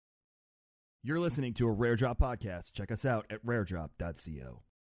You're listening to a Rare Drop podcast. Check us out at raredrop.co.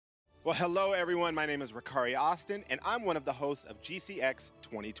 Well, hello, everyone. My name is Ricari Austin, and I'm one of the hosts of GCX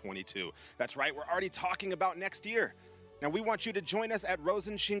 2022. That's right, we're already talking about next year. Now, we want you to join us at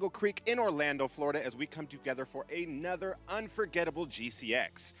Rosen Shingle Creek in Orlando, Florida, as we come together for another unforgettable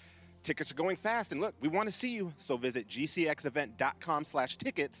GCX. Tickets are going fast, and look, we want to see you, so visit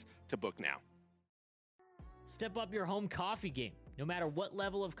gcxevent.com/tickets to book now. Step up your home coffee game. No matter what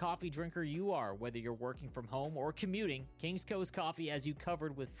level of coffee drinker you are, whether you're working from home or commuting, King's Coast Coffee has you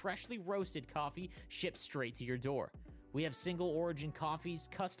covered with freshly roasted coffee shipped straight to your door. We have single origin coffees,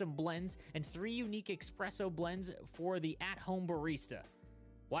 custom blends, and 3 unique espresso blends for the at-home barista.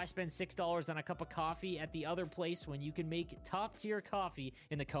 Why spend $6 on a cup of coffee at the other place when you can make top-tier coffee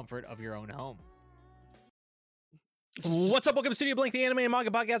in the comfort of your own home? What's up? Welcome to Studio Blank, the anime and manga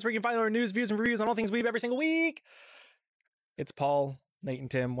podcast where you can find our news, views, and reviews on all things weeb every single week. It's Paul, Nate,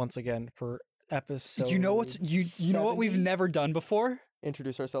 and Tim once again for episode. You know what we've never done before?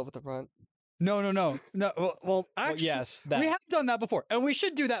 Introduce ourselves at the front. No. Well, actually, yes, we have done that before, and we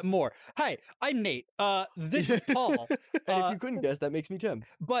should do that more. Hi, I'm Nate. This is Paul. And if you couldn't guess, that makes me Tim.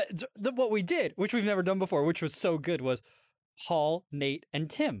 But what we did, which we've never done before, which was so good, was Paul, Nate, and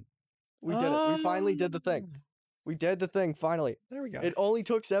Tim. We did it. We finally did the thing. We did the thing finally. There we go. It only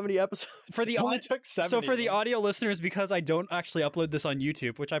took 70 episodes. For the audio listeners, because I don't actually upload this on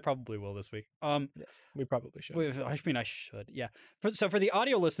YouTube, which I probably will this week. Yes, we probably should. I mean, I should. Yeah. So for the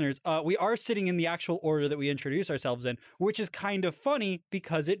audio listeners, we are sitting in the actual order that we introduce ourselves in, which is kind of funny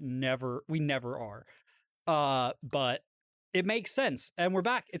because we never are. But it makes sense, and we're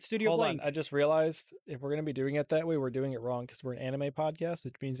back. It's Studio Blank. I just realized if we're going to be doing it that way, we're doing it wrong because we're an anime podcast,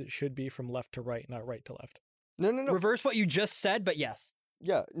 which means it should be from left to right, not right to left. No. Reverse what you just said, but yes.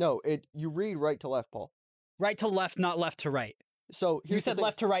 Yeah, no, you read right to left, Paul. Right to left, not left to right. So you said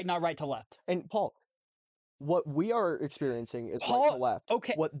left to right, not right to left. And Paul, what we are experiencing is right to left.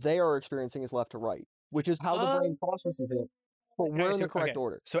 Okay. What they are experiencing is left to right, which is how the brain processes it. But we're in the correct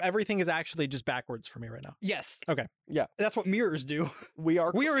order. So everything is actually just backwards for me right now. Yes. Okay. Yeah. That's what mirrors do. We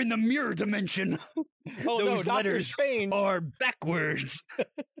are in the mirror dimension. Those letters are backwards.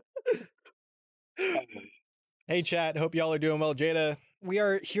 Hey, chat. Hope y'all are doing well. Jada, we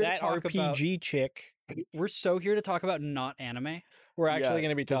are here that to talk about RPG chick. We're so here to talk about not anime. We're actually going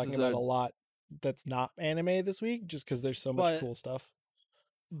to be this talking is about a lot that's not anime this week, just because there's so much cool stuff.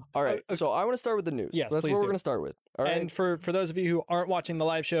 All right. So I want to start with the news. Yes, that's please what we're do. going to start with. All right. And for those of you who aren't watching the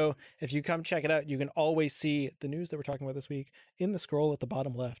live show, if you come check it out, you can always see the news that we're talking about this week in the scroll at the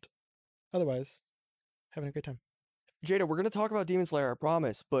bottom left. Otherwise, having a great time. Jada, we're going to talk about Demon Slayer, I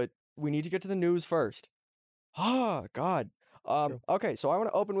promise, but we need to get to the news first. Ah, God. Okay, so I want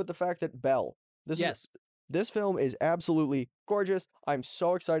to open with the fact that Belle. This film is absolutely gorgeous. I'm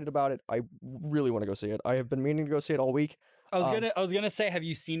so excited about it. I really want to go see it. I have been meaning to go see it all week. I was gonna say, have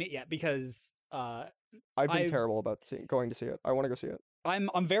you seen it yet? Because I've been terrible about going to see it. I want to go see it. I'm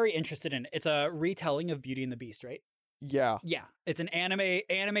very interested in it. It's a retelling of Beauty and the Beast, right? Yeah. Yeah. It's an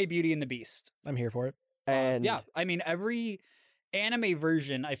anime Beauty and the Beast. I'm here for it. And yeah, I mean every anime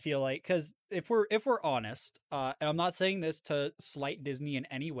version, I feel like, because if we're honest, and I'm not saying this to slight Disney in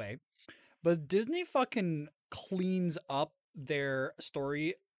any way, but Disney fucking cleans up their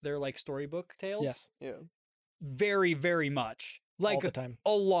storybook tales. Yes. Yeah. Very, very much. Like all the time.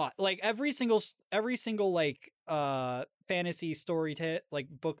 A lot. Like every single like fantasy story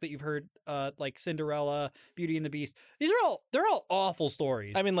book that you've heard, like Cinderella, Beauty and the Beast. They're all awful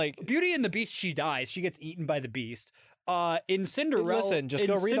stories. I mean, like Beauty and the Beast, she dies. She gets eaten by the Beast. In Cinderella, listen, just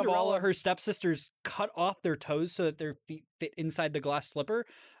go read them all. Her stepsisters cut off their toes so that their feet fit inside the glass slipper.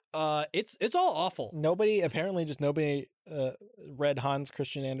 It's all awful. Nobody read Hans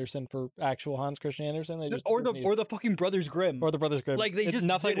Christian Andersen for actual Hans Christian Andersen. They just or the fucking Brothers Grimm. Or the Brothers Grimm. Like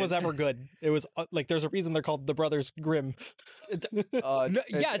nothing was ever good. It was like there's a reason they're called the Brothers Grimm. It's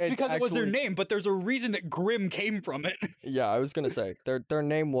because it was their name, but there's a reason that Grimm came from it. Yeah, I was gonna say their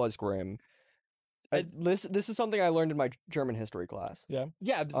name was Grimm. This is something I learned in my German history class. Yeah.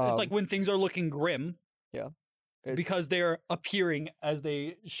 It's like when things are looking grim. Yeah. Because they're appearing as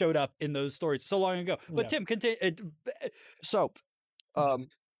they showed up in those stories so long ago. But Tim, continue. So,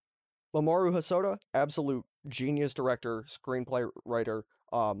 Mamoru Hosoda, absolute genius director, screenplay writer.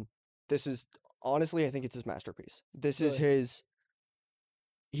 This is honestly, I think it's his masterpiece. This is his.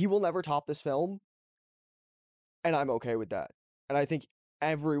 He will never top this film, and I'm okay with that. And I think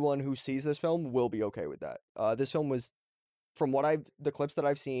everyone who sees this film will be okay with that. This film was, from the clips that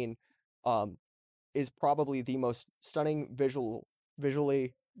I've seen, is probably the most stunning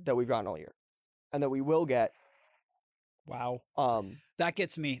visually that we've gotten all year, and that we will get Wow. That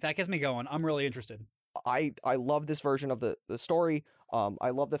gets me going. I'm really interested. I love this version of the story. I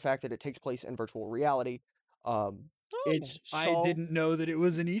love the fact that it takes place in virtual reality. It's I so, didn't know that it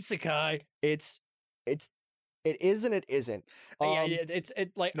was an isekai. it is and it isn't. Yeah, it's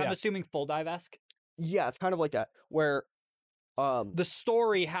like I'm yeah. assuming Full Dive-esque. Yeah, it's kind of like that where The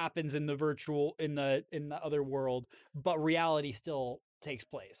story happens in the virtual in the other world, but reality still takes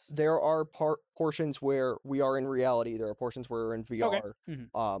place. there are portions where we are in reality. There are portions where we're in VR.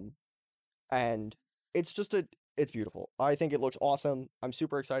 Mhm. And it's just it's beautiful. I think it looks awesome. I'm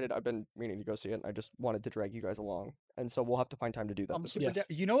super excited. I've been meaning to go see it. And I just wanted to drag you guys along, and so we'll have to find time to do that. I'm this super week. Yes.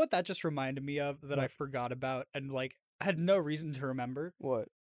 you know what that just reminded me of that I What? forgot about and like had no reason to remember? What?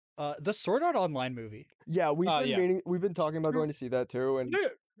 The Sword Art Online movie. Yeah, we've been yeah. we've been talking about going to see that too. And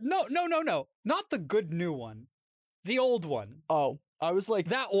No, not the good new one. The old one. oh, I was like,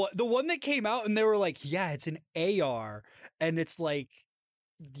 That one, the one that came out and they were like, yeah, it's an AR and it's like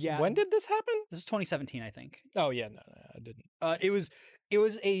yeah. When did this happen? This is 2017, I think. Oh yeah, no, I didn't. It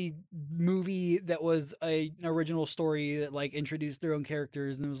was a movie that was an original story that like introduced their own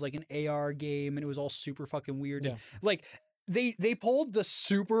characters and it was like an AR game and it was all super fucking weird. Yeah. And, like they pulled the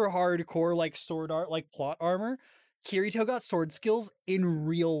super hardcore like sword art like plot armor. Kirito got sword skills in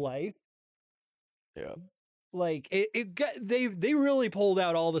real life. yeah, Like they really pulled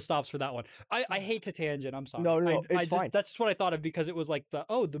out all the stops for that one. I hate to tangent. I'm sorry. No, it's fine. That's just what I thought of because it was like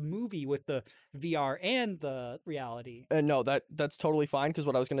the movie with the VR and the reality. and no, that's totally fine because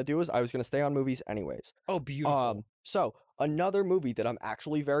what I was gonna do is I was gonna stay on movies anyways. Oh, beautiful. So another movie that I'm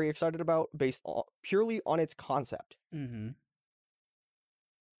actually very excited about, based purely on its concept. Mm-hmm.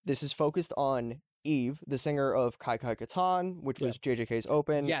 This is focused on Eve, the singer of Kai Kai Katan, which was JJK's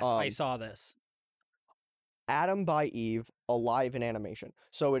Open. Yes, I saw this. Adam by Eve, alive in animation.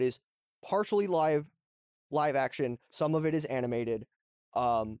 So it is partially live action. Some of it is animated.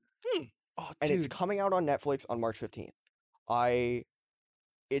 Oh, And it's dude. coming out on Netflix on March 15th.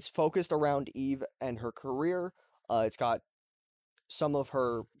 It's focused around Eve and her career. It's got some of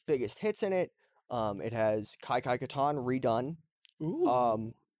her biggest hits in it. It has Kai Kai Katan redone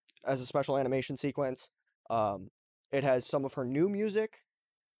Ooh. as a special animation sequence. It has some of her new music.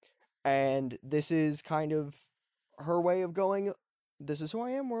 And this is kind of her way of going, this is who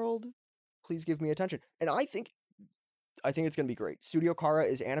I am, world. Please give me attention. And I think it's going to be great. Studio Kara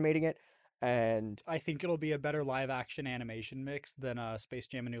is animating it, and I think it'll be a better live action animation mix than Space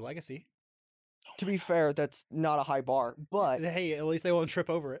Jam: A New Legacy. to be fair, that's not a high bar, but Hey, at least they won't trip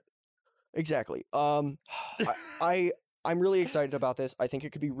over it. exactly. I'm really excited about this. I think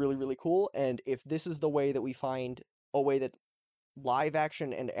it could be really, really cool. And if this is the way that we find a way that live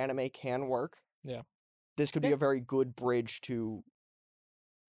action and anime can work, Yeah. this could be a very good bridge to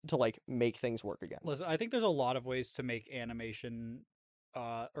like make things work again. Listen, I think there's a lot of ways to make animation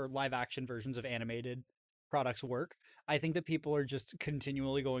or live action versions of animated products work. I think that people are just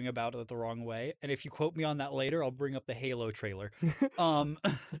continually going about it the wrong way. And if you quote me on that later, I'll bring up the Halo trailer.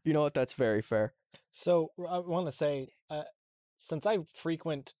 You know what? That's very fair. So I want to say, since I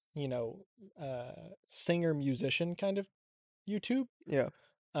frequent, singer musician kind of YouTube, Yeah.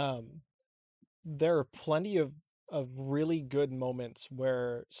 there are plenty of really good moments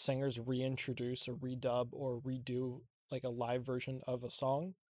where singers reintroduce or redub or redo like a live version of a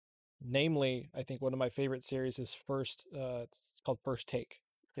song. Namely, I think one of my favorite series is it's called First Take.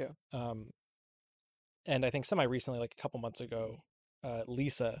 Yeah. And I think semi-recently, like a couple months ago,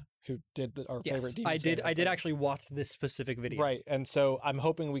 Lisa, who did our favorite Demon I did Slayer actually things. watch this specific video. Right, and so I'm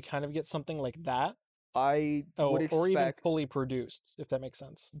hoping we kind of get something like that, I would or even expect, fully produced, if that makes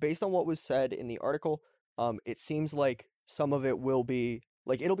sense. based on what was said in the article, it seems like some of it will be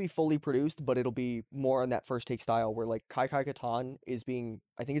like it'll be fully produced, but it'll be more on that First Take style where like Kai Kai Katan is being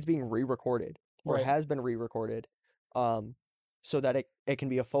re-recorded or Right. has been re-recorded, so that it can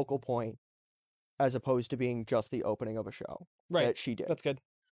be a focal point as opposed to being just the opening of a show Right, that she did. that's good.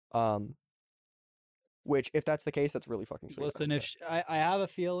 Which, if that's the case, that's really fucking sweet. Listen, if I have a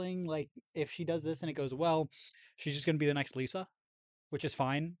feeling like if she does this and it goes well, she's just going to be the next Lisa, which is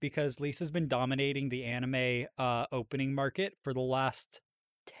fine because Lisa's been dominating the anime opening market for the last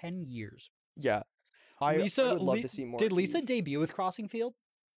 10 years. Yeah, I would love Le- to see more. Did Lisa Eve. debut with Crossing Field?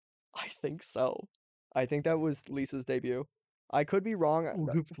 I think so. I think that was Lisa's debut. I could be wrong.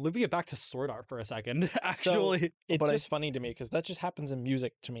 Let me get back to Sword Art for a second. Actually, It's But just funny to me because that just happens in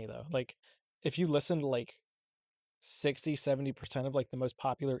music to me though. Like if you listen to like 60-70% of like the most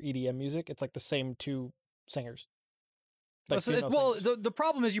popular EDM music, it's like the same two singers. Like, female well, singers. the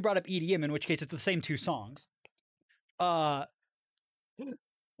problem is you brought up EDM, in which case it's the same two songs.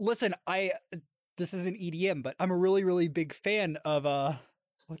 Listen, this isn't EDM, but I'm a really, really big fan of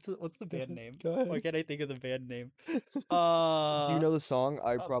what's the band name? Go ahead. Why can't I think of the band name? Do you know the song?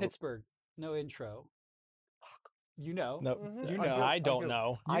 I probably Pittsburgh. No intro. You know. No, You I know. do. I don't do.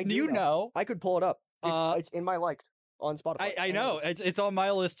 know. I do you know. I could pull it up. It's in my liked on Spotify. I know. It's on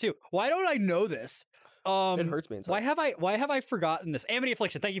my list too. Why don't I know this? It hurts me inside. Why have I forgotten this? Amity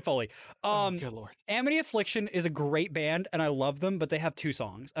Affliction. Thank you, Foley. Oh, good lord. Amity Affliction is a great band and I love them, but they have 2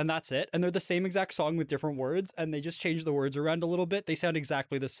 songs and that's it. And they're the same exact song with different words and they just change the words around a little bit. They sound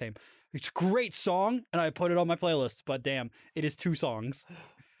exactly the same. It's a great song and I put it on my playlist, but damn, it is 2 songs.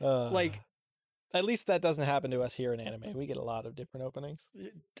 Like, at least that doesn't happen to us here in anime. We get a lot of different openings.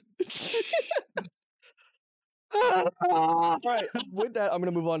 All right. With that, I'm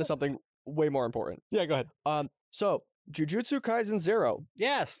gonna move on to something way more important. Yeah, go ahead. So Jujutsu Kaisen Zero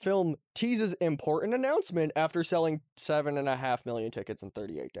yes. film teases important announcement after selling 7.5 million tickets in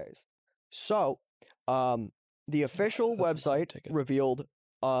 38 days. So, the official that's a lot of website tickets. revealed,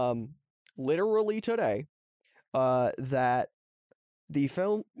 literally today, that the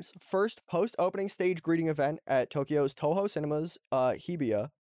film's first post-opening stage greeting event at Tokyo's Toho Cinemas, Hibiya,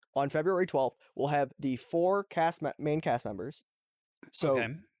 on February 12th will have the 4 main cast members. So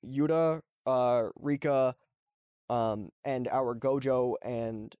Okay. Yuta, Rika, and our Gojo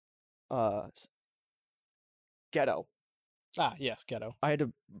and Geto. Ah, yes, Ghetto. I had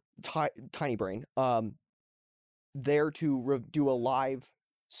to tiny brain. There to do a live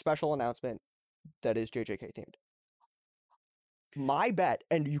special announcement that is JJK themed. My bet,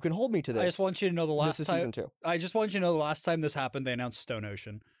 and you can hold me to this. I just want you to know the last this is time. season 2. I just want you to know the last time this happened, they announced Stone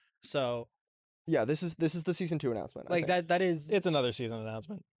Ocean. So Yeah, this is the season 2 announcement. I like think. that is It's another season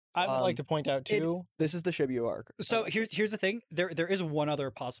announcement. I would like to point out too. This is the Shibuya arc. so here's the thing. There is one other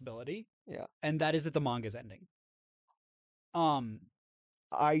possibility. Yeah. And that is that the manga's ending.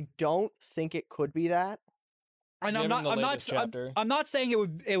 I don't think it could be that. And Given I'm the not latest chapter. I'm not saying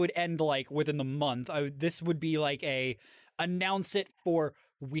it would end like within the month. This would be like a announce it for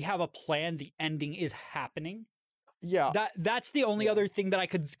we have a plan, the ending is happening. Yeah. That's the only other thing that I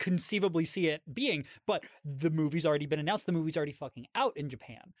could conceivably see it being, but the movie's already been announced. The movie's already fucking out in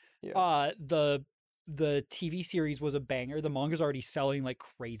Japan. Yeah. The TV series was a banger. The manga's already selling like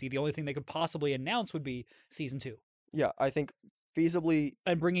crazy. The only thing they could possibly announce would be season 2 Yeah, I think feasibly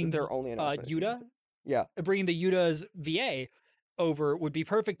and bringing their only announcement. is season Yuta. 2. Yeah. Bringing the Yuta's VA over would be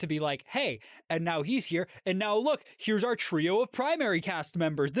perfect to be like, hey, and now he's here, and now look, here's our trio of primary cast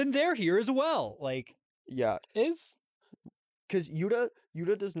members. Then they're here as well. Like, Yeah. Is Because Yuta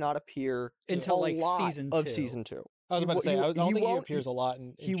does not appear Until, a like, lot season of 2. season 2. I was He about to wo- say, he I wo- don't he think he won't- appears a lot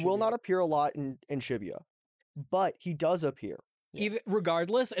in He will not Shibuya. appear a lot in Shibuya, but he does appear. Yeah. even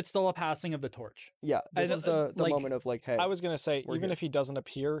regardless, it's still a passing of the torch. Yeah, this And is it's the like- moment of like, hey, I was gonna say, we're even here. if he doesn't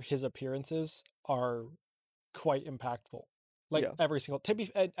appear, his appearances are quite impactful. Like Yeah. every single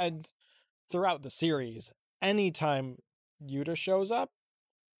and throughout the series, anytime Yuta shows up,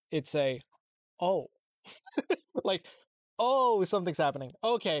 it's a oh, like oh, something's happening.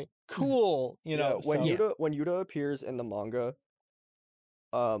 Okay, cool. You know, when so- Yuta appears in the manga,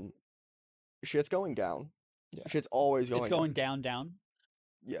 shit's going down. Yeah. Shit's always going. It's going down,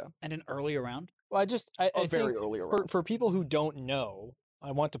 Yeah, and an early around. Well, I very think early around. for people who don't know,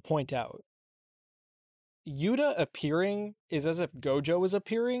 I want to point out Yuta appearing is as if Gojo is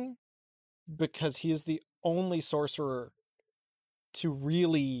appearing because he is the only sorcerer to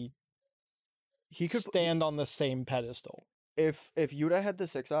really He could stand on the same pedestal. if Yuta had the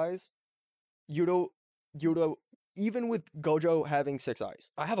 6 eyes, Yuta even with Gojo having 6 eyes,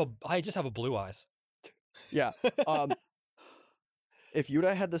 I just have a blue eyes. yeah. If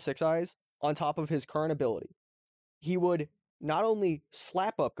Yuta had the 6 eyes on top of his current ability, he would not only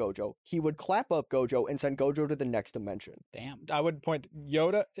slap up Gojo, he would clap up Gojo and send Gojo to the next dimension. Damn. I would point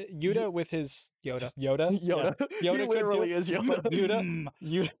Yuta with his Yoda. just Yoda. Yoda, Yeah. he Yoda could literally do- is Yoda. Yuta,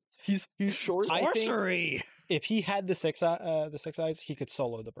 Yuta. He's short. I think- Sorcery. If he had the six eyes, he could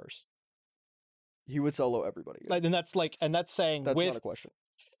solo the burst. He would solo everybody. Like, and that's saying That's not with a question.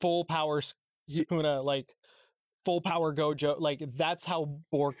 full power Ye- Sukuna, like full power Gojo, like that's how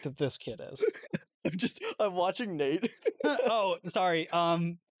borked this kid is. I'm watching Nate. Oh, sorry.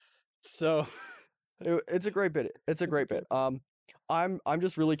 So It's a great bit. It's a great bit. I'm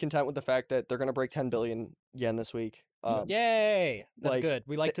just really content with the fact that they're gonna break 10 billion yen this week. yay. That's like, good.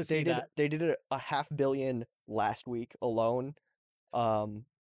 We like to see that. They did a 500 million last week alone.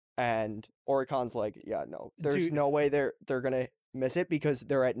 And Oricon's like, yeah, no, there's Dude. no way they're gonna miss it because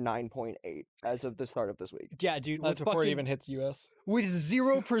they're at 9.8 as of the start of this week. Yeah, dude. That's with before it fucking- even hits US. with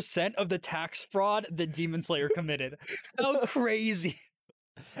 0% of the tax fraud that Demon Slayer committed. How crazy.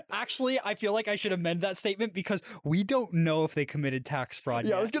 Actually, I feel like I should amend that statement because we don't know if they committed tax fraud.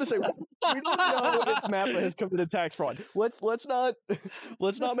 Yeah, yet. I was gonna say we don't know if Mappa has committed tax fraud. Let's not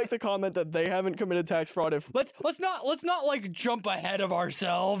make the comment that they haven't committed tax fraud. If Let's not like jump ahead of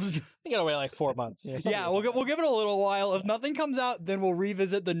ourselves. You gotta wait like 4 months. You know, something Yeah, like that. we'll give it a little while. If nothing comes out, then we'll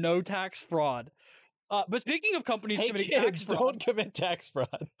revisit the no tax fraud. But speaking of companies Hey committing kids, tax fraud, don't commit tax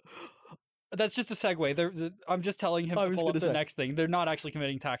fraud. that's just a segue. I'm just telling him I to was pull up gonna the say. next thing. They're not actually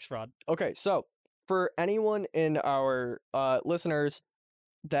committing tax fraud. okay, so for anyone in our listeners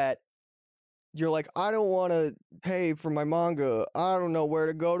that you're like, I don't want to pay for my manga. I don't know where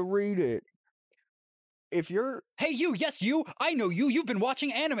to go to read it. If you're Hey, you, yes, you. I know you. You've been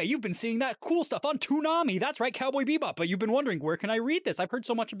watching anime. You've been seeing that cool stuff on Toonami. That's right, Cowboy Bebop. But you've been wondering, where can I read this? I've heard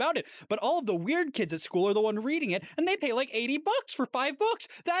so much about it. But all of the weird kids at school are the one reading it, and they pay like $80 for 5 books.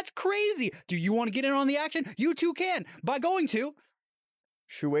 That's crazy. Do you want to get in on the action? You too can by going to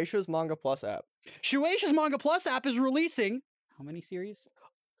Shueisha's Manga Plus app. Shueisha's Manga Plus app is releasing how many series?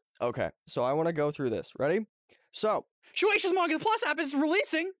 Okay, so I want to go through this. Ready? So Shueisha's Manga Plus app is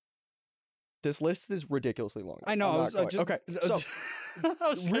releasing. this list is ridiculously long. I know. I'm I not was, going- okay, so I was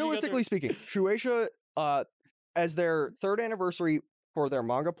trying to go realistically speaking, Shueisha, as their 3rd anniversary for their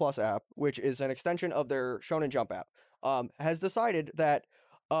Manga Plus app, which is an extension of their Shonen Jump app, has decided that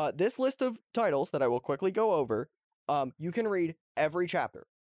this list of titles that I will quickly go over, you can read every chapter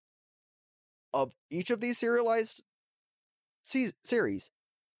of each of these serialized series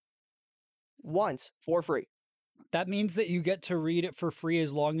once for free. That means that you get to read it for free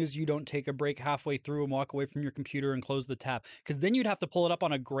as long as you don't take a break halfway through and walk away from your computer and close the tab. Because then you'd have to pull it up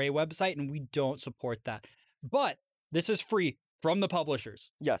on a gray website, and we don't support that. But this is free from the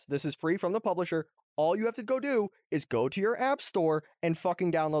publishers. Yes, this is free from the publisher. All you have to go do is go to your app store and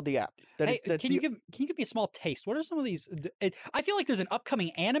fucking download the app. Hey, That's can you give me a small taste? What are some of these? I feel like there's an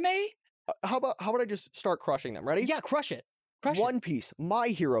upcoming anime. how about I just start crushing them? Ready? Yeah, crush it. Crush it. One Piece, My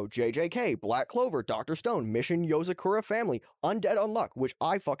Hero, JJK, Black Clover, Dr. Stone, Mission Yozakura Family, Undead Unluck, which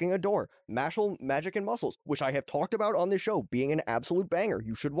I fucking adore, Mashal Magic and Muscles, which I have talked about on this show being an absolute banger.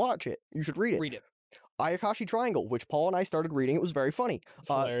 You should watch it. You should read it. Read it. Ayakashi Triangle, which Paul and I started reading. It was very funny. It's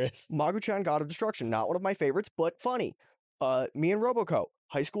hilarious. Magu-chan God of Destruction, not one of my favorites, but funny. Me and Roboco,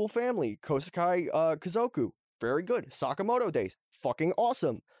 High School Family, Kosakai Kazoku, very good. Sakamoto Days, fucking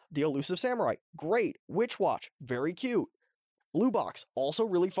awesome. The Elusive Samurai, great. Witch Watch, very cute. Blue Box, also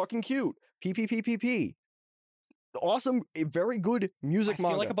really fucking cute. PPPPP, awesome, very good music I feel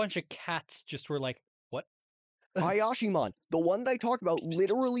manga. like a bunch of cats just were like, what? Ayashimon, the one that I talked about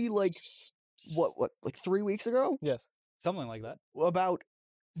literally like, like 3 weeks ago? Yes. Something like that. About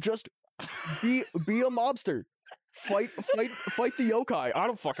just be a mobster. Fight the yokai. I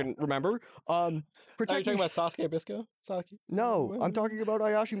don't fucking remember. Are you Protecting talking about Sasuke Bisco? Sasuke? No, I'm talking about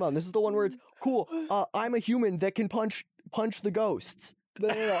Ayashimon. This is the one where it's cool. I'm a human that can punch the ghosts. No,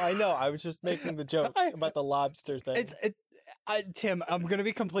 I know. I was just making the joke about the lobster thing. Tim, I'm going to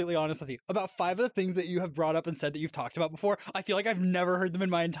be completely honest with you. About 5 of the things that you have brought up and said that you've talked about before, I feel like I've never heard them in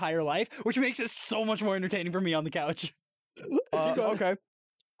my entire life, which makes it so much more entertaining for me on the couch. Okay.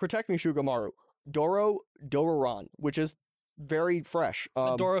 Protect Me, Shugamaru. Dororan, which is very fresh.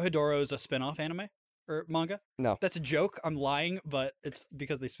 Doro Hidoro is a spin-off anime or manga? No. That's a joke. I'm lying, but it's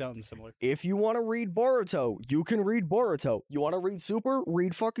because they sound similar. If you want to read Boruto, you can read Boruto. You want to read Super?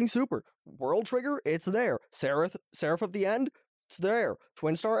 Read fucking Super. World Trigger? It's there. Seraph of the End? It's there.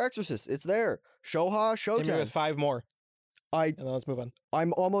 Twin Star Exorcist? It's there. Shoha Hit me with Shoten. 5 more. And then let's move on.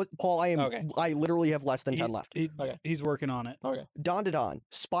 I'm almost Paul. Okay. I literally have less than 10 left. Okay. He's working on it. Okay. Don,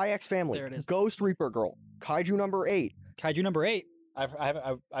 Spy X Family, There it is. Ghost Reaper Girl, Kaiju number 8. Kaiju number 8.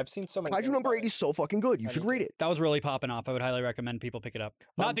 I've seen so many. Kaiju number 8 is so fucking good. You I should need to. read it. That was really popping off. I would highly recommend people pick it up.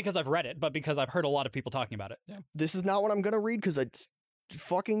 Not because I've read it, but because I've heard a lot of people talking about it. This is not what I'm gonna read because it's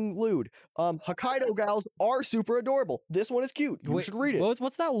fucking lewd. Hokkaido gals are super adorable. This one is cute. You should read it.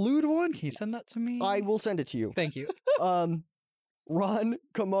 What's that lewd one? Can you send that to me? I will send it to you. Thank you. Ron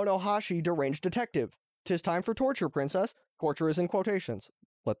Komonohashi, Deranged Detective. 'Tis time for torture, princess. Torture is in quotations.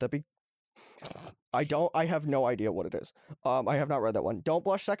 Let that be. I have no idea what it is. I have not read that one. Don't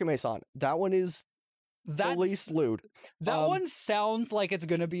Blush, Sekime-san. That one is the least lewd. That one sounds like it's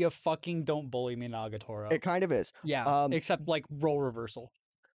gonna be a fucking Don't Bully Me Nagatoro. It kind of is. Yeah, except like role reversal.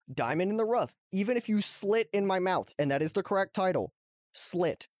 Diamond in the Rough. Even if you slit in my mouth, and that is the correct title.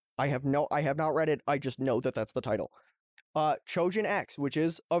 Slit. I have not read it. I just know that that's the title. Chojin X, which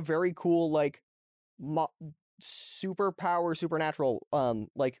is a very cool, like, superpower, supernatural,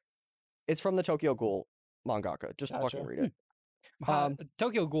 like, it's from the Tokyo Ghoul mangaka. Just Gotcha. fucking read it.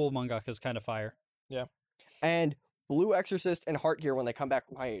 Tokyo Ghoul mangaka is kind of fire. And Blue Exorcist, and Heart Gear when they come back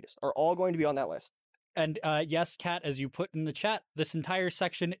from hiatus are all going to be on that list. And yes, Kat, as you put in the chat, this entire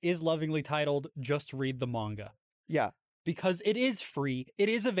section is lovingly titled "Just Read the Manga." Yeah. Because it is free, it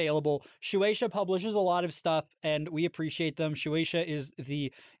is available. Shueisha publishes a lot of stuff, and we appreciate them. Shueisha is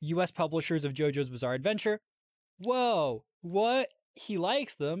the U.S. publishers of JoJo's Bizarre Adventure. Whoa, what? He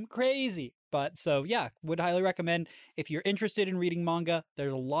likes them? Crazy. But so yeah, would highly recommend if you're interested in reading manga.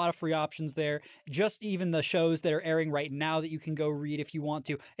 There's a lot of free options there. Just even the shows that are airing right now that you can go read if you want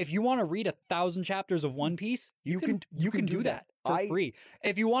to. If you want to read 1,000 chapters of One Piece, you can do that for free.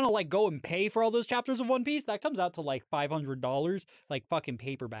 If you want to like go and pay for all those chapters of One Piece, that comes out to like $500, like fucking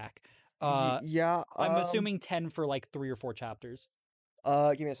paperback. Yeah, I'm assuming 10 for like 3 or 4 chapters.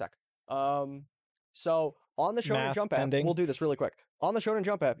 Give me a sec. So on the Shonen Math Jump app, pending. we'll do this really quick. On the Shonen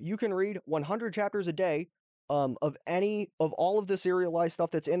Jump app, you can read 100 chapters a day of all of the serialized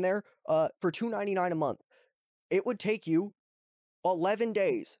stuff that's in there for $2.99 a month. It would take you 11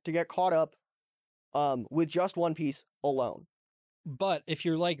 days to get caught up with just One Piece alone. But if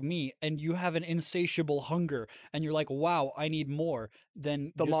you're like me and you have an insatiable hunger and you're like, wow, I need more,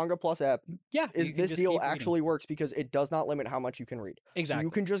 then The Manga Plus app yeah, is you can this just deal keep reading. actually works because it does not limit how much you can read. Exactly. So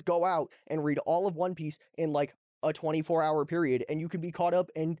you can just go out and read all of One Piece in like a 24-hour period, and you can be caught up.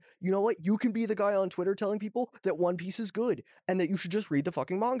 And you know what? You can be the guy on Twitter telling people that One Piece is good and that you should just read the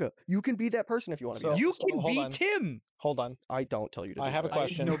fucking manga. You can be that person if you want to So- be. You So, can hold be on. Tim. Hold on. I don't tell you to. I do have a that.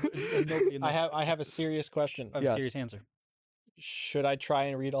 question. Nobody in the- I have a serious question. I have Yes. a serious answer. Should I try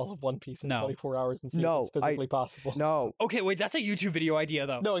and read all of One Piece in No. 24 hours and see No, if it's physically possible? No, Okay, wait, that's a YouTube video idea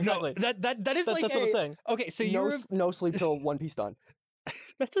though. No, exactly. that is like That's what I'm saying. Okay, so no, you're no sleep till One Piece done.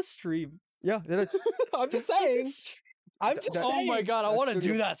 that's a stream. Yeah, it is. I'm just saying. I'm just That- Oh saying. my god, I That's want to do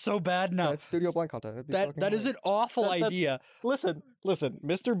studio- that so bad now. That's Studio Blind content. It'd be That fucking that is hilarious. an awful That's- idea. Listen,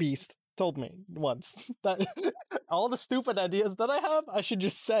 Mr. Beast told me once that all the stupid ideas that I have, I should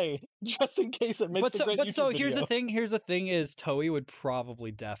just say, just in case it makes a great YouTube so here's the video. thing. Here's the thing: is Toei would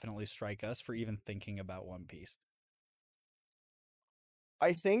probably definitely strike us for even thinking about One Piece.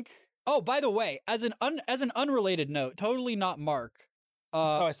 I think. Oh, by the way, as an unrelated note, totally not Mark.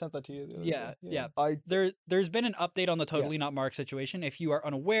 Oh, I sent that to you. the other Yeah, day. yeah. There's been an update on the Totally Yes. Not Mark situation. If you are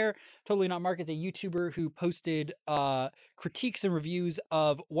unaware, Totally Not Mark is a YouTuber who posted critiques and reviews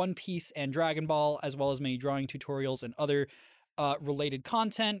of One Piece and Dragon Ball, as well as many drawing tutorials and other related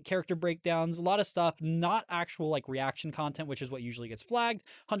content, character breakdowns, a lot of stuff, not actual like reaction content, which is what usually gets flagged.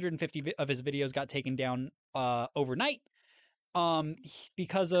 150 of his videos got taken down overnight.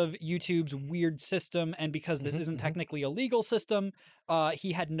 Because of YouTube's weird system and because this isn't technically a legal system,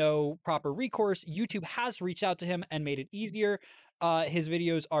 he had no proper recourse. YouTube has reached out to him and made it easier. His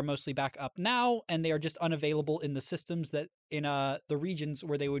videos are mostly back up now, and they are just unavailable in the systems that in the regions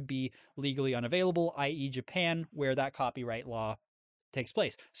where they would be legally unavailable, i.e. Japan, where that copyright law takes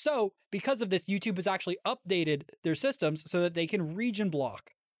place. So because of this, YouTube has actually updated their systems so that they can region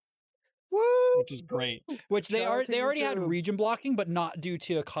block. Which is great. Which they Shout out to already had YouTube. region blocking, but not due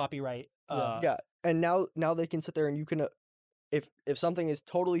to a copyright. Yeah, and now they can sit there and you can, if something is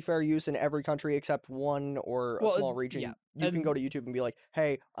totally fair use in every country except one or a Well, small region, yeah, you can and- go to YouTube and be like,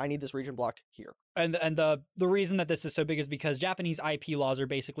 hey, I need this region blocked here. And the reason that this is so big is because Japanese IP laws are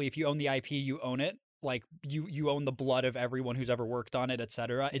basically if you own the IP, you own it. Like you own the blood of everyone who's ever worked on it,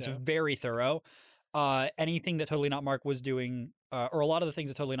 etc. It's Yeah. very thorough. Anything that Totally Not Mark was doing, or a lot of the things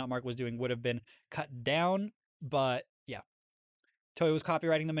that Totally Not Mark was doing would have been cut down. But yeah, Toei was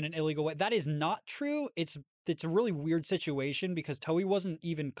copywriting them in an illegal way. That is not true. It's a really weird situation because Toei wasn't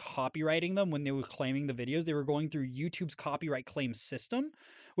even copywriting them when they were claiming the videos. They were going through YouTube's copyright claim system,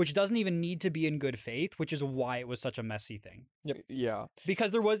 which doesn't even need to be in good faith, which is why it was such a messy thing. Yeah,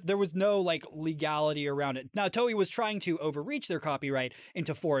 Because there was no like legality around it. Now Toei was trying to overreach their copyright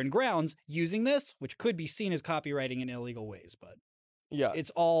into foreign grounds using this, which could be seen as copywriting in illegal ways, but yeah. it's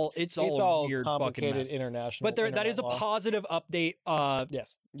all It's a all weird fucking complicated mess. international. But that is a internet law. positive update.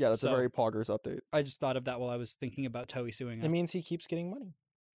 Yes. Yeah, that's So- a very poggers update. I just thought of that while I was thinking about Toei suing us. It means he keeps getting money.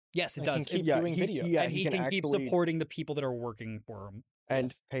 Yes, it and does. can keep Yeah, doing he- video. yeah, And he can keep actually- supporting the people that are working for him. and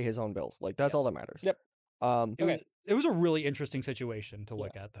Yes. pay his own bills. Like that's all Yes. that matters. Yep. It, it was a really interesting situation to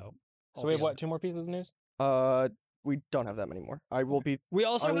look at, though. So we have what? 2 more pieces of news? We don't have that many more. I will be. We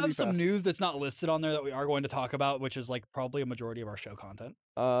also I will be have some fast. news that's not listed on there that we are going to talk about, which is like probably a majority of our show content.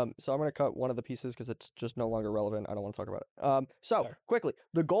 So I'm gonna cut one of the pieces because it's just no longer relevant. I don't want to talk about it. So Fair. quickly,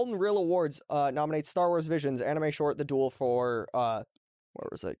 the Golden Reel Awards nominates Star Wars Visions anime short The Duel for where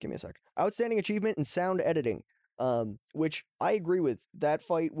was it? Give me a sec. Outstanding achievement in sound editing. Which I agree with. That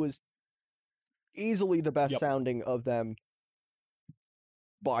fight was easily the best Yep. sounding of them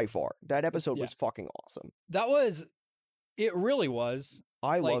by far. That episode was Yeah. fucking awesome. That was It really was.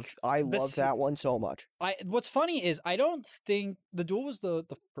 I Like, loved this- that one so much. What's funny is I don't think the duel was the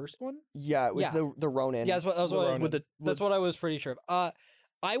first one. Yeah, it was Yeah. the Ronin. Yeah, that's The what Ronin. with the that's what I was pretty sure of.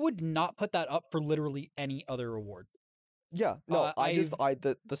 I would not put that up for literally any other award. yeah. No,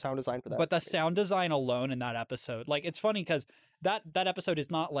 the sound design for that. But the sound design alone in that episode, like, it's funny because that episode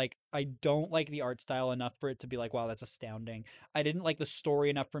is not like, I don't like the art style enough for it to be like, wow, that's astounding. I didn't like the story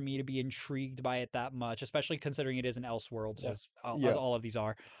enough for me to be intrigued by it that much, especially considering it is an Elseworlds, Yeah. as Yeah. all of these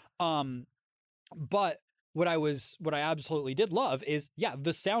are. But what I absolutely did love is, yeah,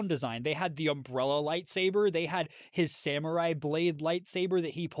 the sound design. They had the umbrella lightsaber. They had his samurai blade lightsaber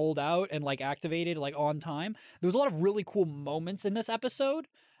that he pulled out and like activated like on time. There was a lot of really cool moments in this episode.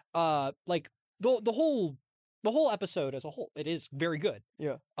 Like the whole episode as a whole, it is very good.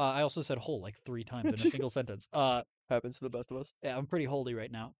 Yeah. I also said whole like 3 times in a single sentence. happens to the best of us. Yeah, I'm pretty holy right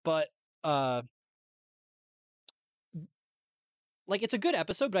now. But like, it's a good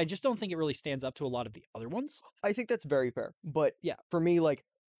episode, but I just don't think it really stands up to a lot of the other ones. I think that's very fair. But Yeah. for me, like,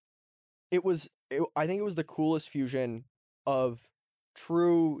 I think it was the coolest fusion of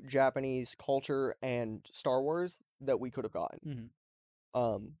true Japanese culture and Star Wars that we could have gotten.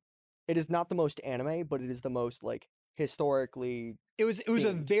 Mhm. It is not the most anime, but it is the most like historically. It was a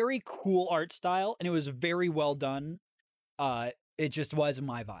themed. very cool art style, and it was very well done. It just was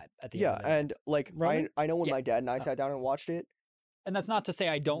my vibe at the end Yeah, of the day. and like Ronin? I know when Yeah. my dad and I Oh. sat down and watched it, And that's not to say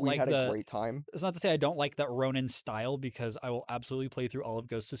I don't we like had a the. great time. It's not to say I don't like that Ronin style, because I will absolutely play through all of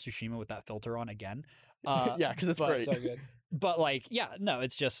Ghost of Tsushima with that filter on again. Yeah, because it's but- great. So good. But like, yeah, no,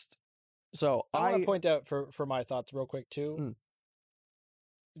 it's just So I want to point out for my thoughts real quick too. Mm.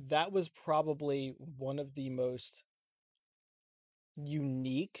 That was probably one of the most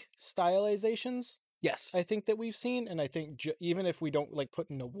unique stylizations yes, I think that we've seen, and I think even if we don't like put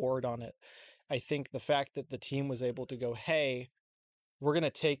an award on it, I think the fact that the team was able to go, "Hey, we're gonna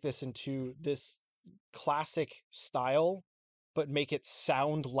take this into this classic style, but make it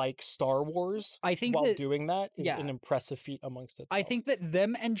sound like Star Wars," I think while that doing that is yeah. an impressive feat amongst itself. I think that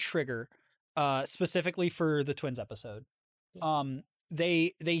them and Trigger, specifically for the Twins episode,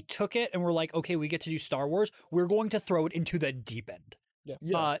 they took it and were like, okay, we get to do Star Wars. We're going to throw it into the deep end.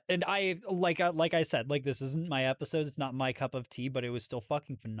 yeah, And I like I said, like, this isn't my episode. It's not my cup of tea, but it was still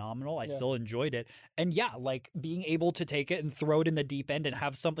fucking phenomenal. I Yeah. still enjoyed it. And yeah, like, being able to take it and throw it in the deep end and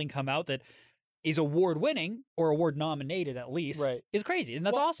have something come out that is award winning or award nominated at least, Right. is crazy. And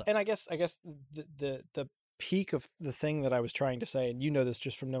that's Well, awesome. And I guess the peak of the thing that I was trying to say, and you know this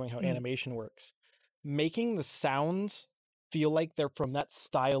just from knowing how Mm. animation works, making the sounds feel like they're from that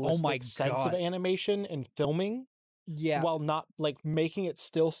stylistic sense of God. animation and filming, Yeah. while not like making it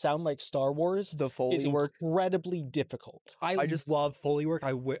still sound like Star Wars, the is Foley work. incredibly difficult. I just- love Foley work.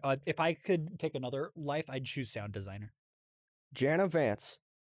 If I could pick another life, I'd choose sound designer. Jana Vance,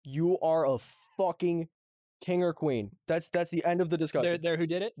 you are a fucking king or queen. That's the end of the discussion. There, who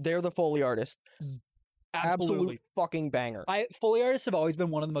did it? They're the Foley artist. Absolutely. Absolute fucking banger. Foley artists have always been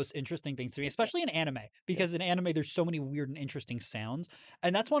one of the most interesting things to me, especially in anime, because in anime there's so many weird and interesting sounds,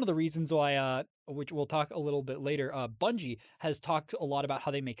 and that's one of the reasons why, which we'll talk a little bit later. Bungie has talked a lot about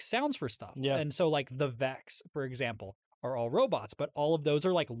how they make sounds for stuff, Yeah. and so like the Vex, for example, are all robots, but all of those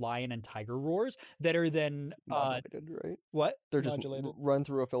are like lion and tiger roars that are then Modulated, right? what They're just modulated. run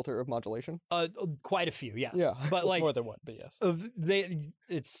through a filter of modulation. quite a few, yes, Yeah. but It's like more than one, but yes.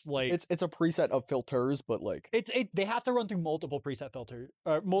 it's like It's a preset of filters, but like they have to run through multiple preset filters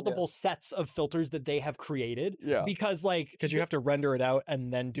or multiple sets of filters that they have created, yeah. because like Because you have to render it out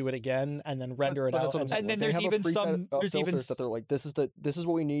and then do it again and then render it But out. that's what I'm saying, and then they there's have a even preset some- of there's even filters that they're like, this is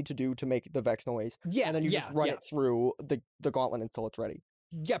what we need to do to make the Vex noise, yeah, and then you yeah, just run yeah. it through the gauntlet until it's ready.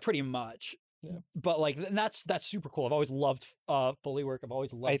 Yeah, pretty much. Yeah. But like, and that's super cool. I've always loved Foley work. I've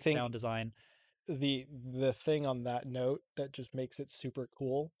always loved think- sound design. The thing on that note that just makes it super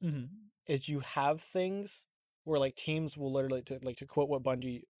cool Mhm. is you have things where like teams will literally to quote what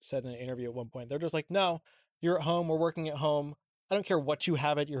Bungie said in an interview at one point, they're just like, no, you're at home, we're working at home. I don't care what you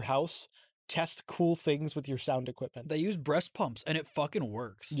have at your house. Test cool things with your sound equipment. They use breast pumps, and it fucking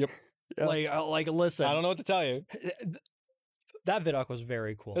works. Yep. Yeah. Like listen, I don't know what to tell you. That vidoc was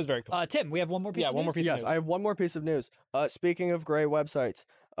very cool. It was very cool. Tim, we have one more piece. Yeah, of one more news? piece of Yes, news. I have one more piece of news. Speaking of gray websites,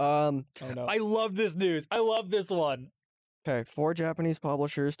 Oh no. I love this news. I love this one. okay, 4 Japanese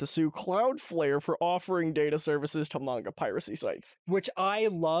publishers to sue Cloudflare for offering data services to manga piracy sites. Which I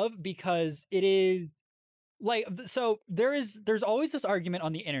love, because it is like, so there's always this argument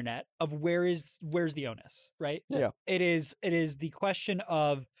on the internet of where's the onus, right? Yeah. It is the question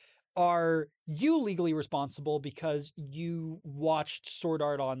of, are you legally responsible because you watched Sword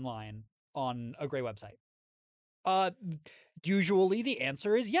Art Online on a gray website? Usually the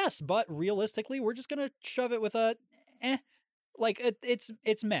answer is yes, but realistically, we're just gonna shove it with a like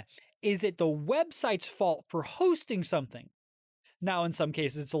it's meh. Is it the website's fault for hosting something? Now, in some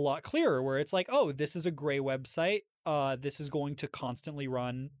cases, it's a lot clearer where it's like, oh, this is a gray website. This is going to constantly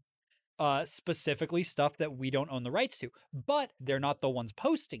run specifically stuff that we don't own the rights to, but they're not the ones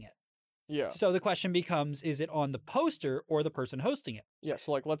posting it. Yeah. So the question becomes, is it on the poster or the person hosting it? Yeah.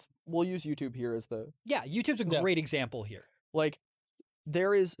 So like, we'll use YouTube here as the, Yeah, YouTube's a Yeah. great example here. like,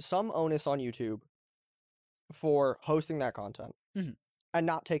 there is some onus on YouTube for hosting that content Mhm. and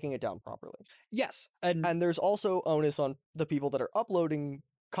not taking it down properly. Yes, and And there's also onus on the people that are uploading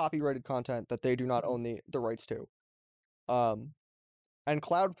copyrighted content that they do not Mm-hmm. own the rights to. And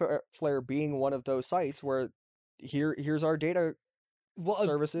Cloudflare being one of those sites where here's our data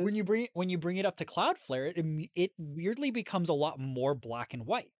services. when you bring it up to Cloudflare, it weirdly becomes a lot more black and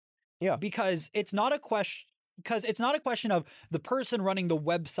white. Yeah. Because it's not a question of the person running the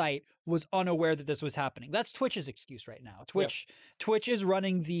website was unaware that this was happening. That's Twitch's excuse right now. Twitch is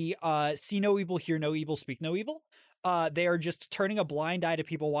running the see no evil, hear no evil, speak no evil. They are just turning a blind eye to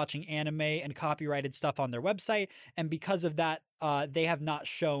people watching anime and copyrighted stuff on their website, and because of that, they have not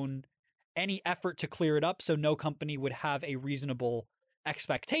shown any effort to clear it up, so no company would have a reasonable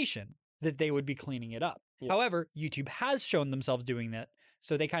expectation that they would be cleaning it up. Yeah. However, YouTube has shown themselves doing that,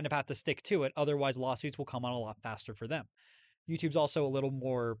 so they kind of have to stick to it. Otherwise, lawsuits will come on a lot faster for them. YouTube's also a little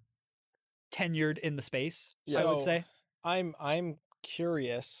more tenured in the space, I would So, say. I'm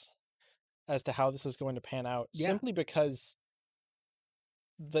curious as to how this is going to pan out, Yeah. simply because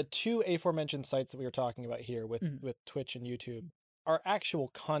the two aforementioned sites that we were talking about here with Mhm. with Twitch and YouTube are actual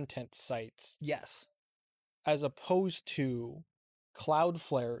content sites, Yes. as opposed to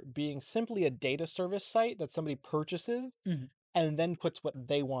Cloudflare being simply a data service site that somebody purchases Mhm. and then puts what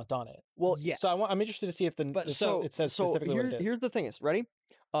they want on it. Well, Yeah. So I'm interested to see if But it so- says specifically what it is. here's the thing: is ready.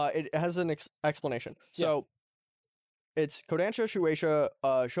 It has an explanation. So it's Kodansha, Shueisha,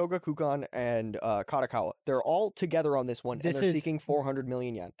 Shoga Kukan, and Katakawa. They're all together on this one, This and they're is- seeking 400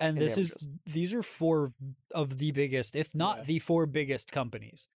 million yen. And in this is damages. these are four of the biggest, if not Yeah. the four biggest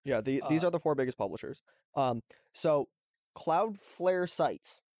companies. Yeah, these Uh, are the four biggest publishers. So Cloudflare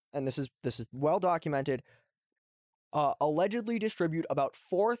sites, and this is well documented, allegedly distribute about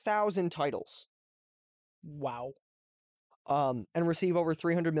 4,000 titles, Wow. and receive over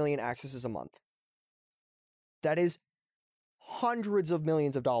 300 million accesses a month. That is hundreds of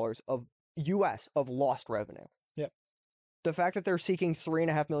millions of dollars of US of lost revenue. Yep. The fact that they're seeking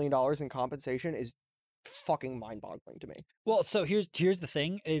 $3.5 million in compensation is fucking mind-boggling to me. Well, so here's the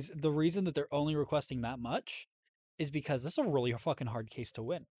thing: is the reason that they're only requesting that much is because this is a really fucking hard case to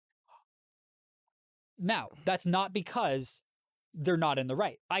win. Now, that's not because they're not in the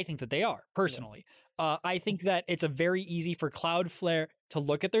right. I think that they are, personally. I think that it's a very easy for Cloudflare to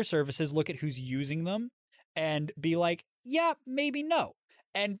look at their services, look at who's using them, and be like, yeah, maybe no.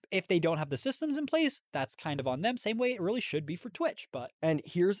 And if they don't have the systems in place, that's kind of on them. Same way it really should be for Twitch. But And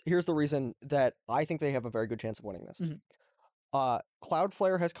here's the reason that I think they have a very good chance of winning this. Mhm.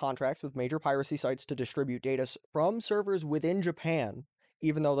 Cloudflare has contracts with major piracy sites to distribute data from servers within Japan,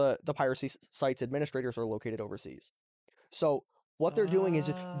 even though the piracy sites administrators are located overseas. So what they're doing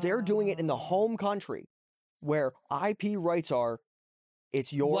is they're doing it in the home country where IP rights are.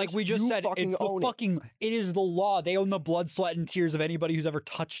 It's yours. like we just you said, fucking it's the own it. fucking, it is the law. They own the blood, sweat, and tears of anybody who's ever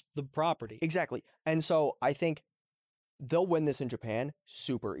touched the property. Exactly. And so I think they'll win this in Japan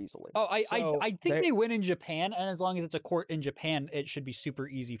super easily. Oh, I So think they win in Japan, and as long as it's a court in Japan, it should be super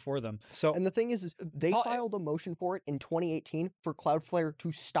easy for them. So And the thing is they Oh, filed a motion for it in 2018 for Cloudflare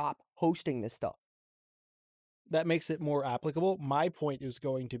to stop hosting this stuff. that makes it more applicable. My point is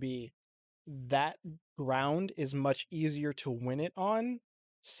going to be that ground is much easier to win it on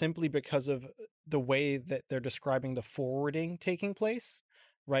simply because of the way that they're describing the forwarding taking place,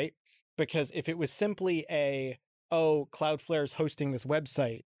 right? Because if it was simply Cloudflare's hosting this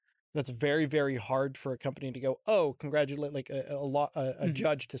website, that's very, very hard for a company to go, congratulate, like a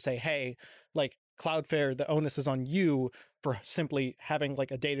judge to say, hey, like Cloudflare, the onus is on you for simply having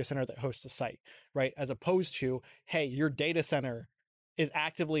like a data center that hosts a site, right? As opposed to, hey, your data center is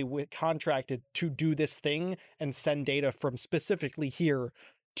actively contracted to do this thing and send data from specifically here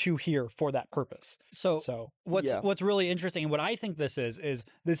to here for that purpose. So What's really interesting, and what I think this is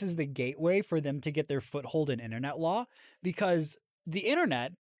this is the gateway for them to get their foothold in internet law, because the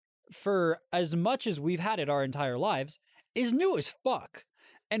internet, for as much as we've had it our entire lives, is new as fuck.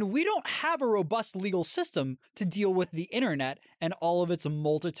 And we don't have a robust legal system to deal with the internet and all of its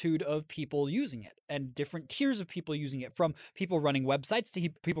multitude of people using it and different tiers of people using it, from people running websites to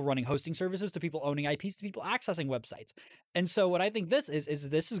people running hosting services to people owning IPs to people accessing websites. And so what I think this is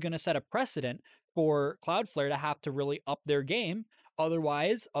this is going to set a precedent for Cloudflare to have to really up their game.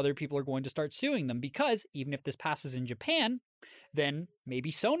 Otherwise, other people are going to start suing them, because even if this passes in Japan, then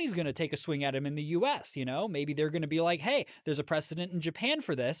maybe Sony's going to take a swing at him in the US, you know? Maybe they're going to be like, hey, there's a precedent in Japan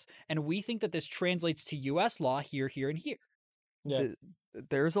for this, and we think that this translates to US law here, here, and here. Yeah.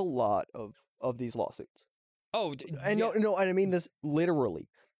 There's a lot of these lawsuits. Oh, And yeah. no, and I mean this literally.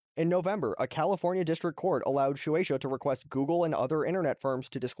 In November, a California district court allowed Shueisha to request Google and other internet firms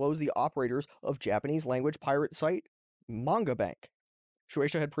to disclose the operators of Japanese language pirate site Manga Bank.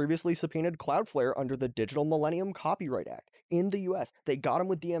 Shueisha had previously subpoenaed Cloudflare under the Digital Millennium Copyright Act in the US. They got him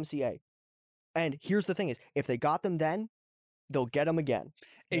with DMCA. And here's the thing is, if they got them then, they'll get them again.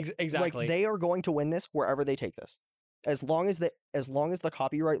 Exactly. Like, they are going to win this wherever they take this. As long as the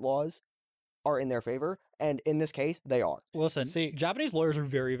copyright laws are in their favor, and in this case, they are. Listen, See- Japanese lawyers are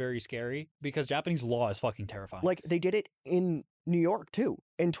very, very scary because Japanese law is fucking terrifying. Like, they did it in New York, too.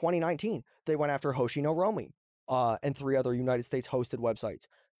 In 2019, they went after Hoshino Romi and 3 other United States hosted websites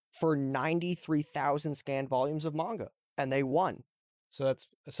for 93,000 scanned volumes of manga, and they won. So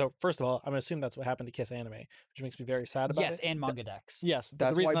first of all, I'm gonna assume that's what happened to Kiss Anime, which makes me very sad about yes, it. and Manga Dex. Yes, but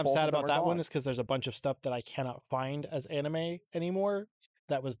That's the reason why I'm both sad of them about are that one gone. is because there's a bunch of stuff that I cannot find as anime anymore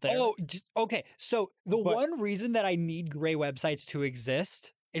that was there. Oh, okay. So the But- one reason that I need gray websites to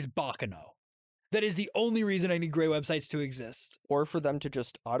exist is Bakano. That is the only reason I need gray websites to exist. Or for them to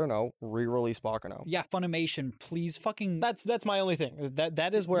just, I don't know, re-release Bakano. Yeah, Funimation, please fucking. That's my only thing.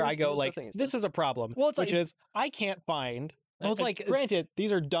 That is where I Here's go the like, thing is this is a problem. Well, it's which like- is I can't find. Well, it's and like- granted,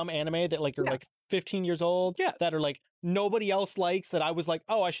 these are dumb anime that like are Yeah. like 15 years old. Yeah. That are like nobody else likes. That I was like,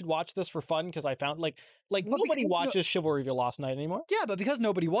 oh, I should watch this for fun because I found like Well, nobody because watches Chivalry of Your Lost Night anymore. Yeah, but because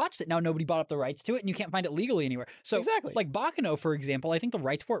nobody watched it, now nobody bought up the rights to it, and you can't find it legally anywhere. So, Exactly. like Bakano, for example, I think the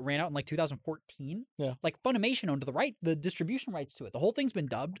rights for it ran out in like 2014. Yeah. Like Funimation owned the distribution rights to it. The whole thing's been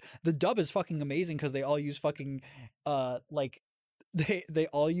dubbed. The dub is fucking amazing because they all use fucking like they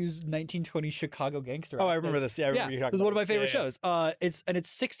all use 1920 Chicago gangster. Oh, I remember actors. this. Yeah, I remember you Yeah, talking this is one of about my favorite this. Yeah, shows. It's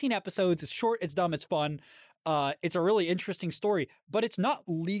 16 episodes. It's short. It's dumb. It's fun. It's a really interesting story, but it's not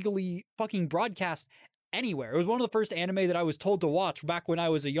legally fucking broadcast anywhere. It was one of the first anime that I was told to watch back when I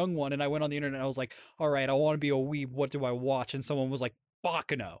was a young one, and I went on the internet and I was like, all right, I want to be a weeb. What do I watch? And someone was like,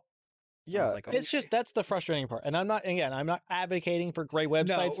 Bakano. Yeah, like, It's just that's the frustrating part, and I'm not advocating for gray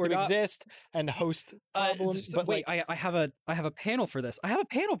websites we're to not. exist and host problems. But wait, like, I have a panel for this. I have a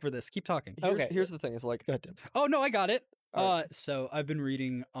panel for this. Keep talking. Okay. here's the thing is like, go ahead, Tim. Oh no, I got it. All right. So I've been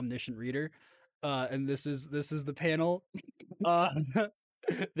reading Omniscient Reader, and this is the panel.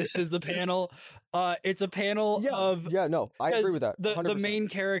 This is the panel. It's a panel of yeah, no, I agree 'cause with that. The 100%. main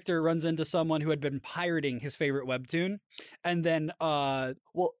character runs into someone who had been pirating his favorite webtoon, and then Well,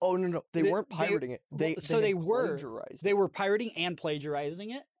 oh no, they They- weren't they- pirating it. They well, so had they were. plagiarized they it. were pirating and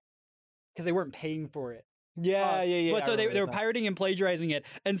plagiarizing it because they weren't paying for it. Yeah, yeah. But I so they remember were that. pirating and plagiarizing it,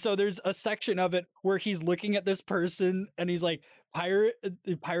 and so there's a section of it where he's looking at this person and he's like, pirate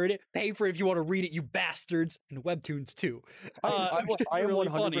it, pay for it if you want to read it, you bastards, and webtoons too. Which is I am really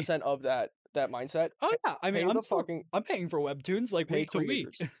 100% of that mindset. Oh yeah, I mean, Pay I'm the fucking I'm paying for webtoons like pay week to week.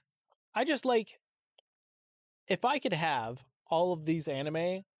 creators. I just like if I could have all of these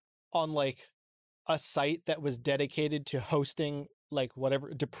anime on like a site that was dedicated to hosting like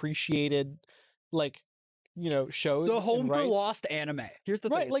whatever depreciated like shows. The and home for rights. lost anime. Here's the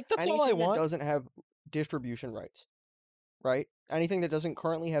Right, thing: is like, that's all I anything that want. doesn't have distribution rights, right? Anything that doesn't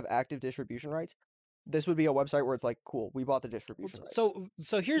currently have active distribution rights, this would be a website where it's like, cool, we bought the distribution rights,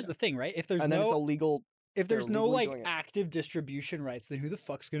 So here's the thing, right? If there's and then it's no illegal. if there's they're no legally like doing it. active distribution rights, then who the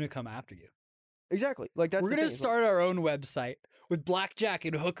fuck's gonna come after you? Exactly, like that's We're the gonna thing, is, like, start our own website with blackjack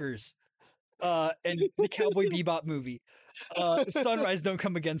and hookers, and the Cowboy Bebop movie. Sunrise, don't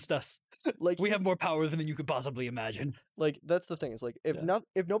come against us. like We have more power than you could possibly imagine. like that's the thing is like if Yeah.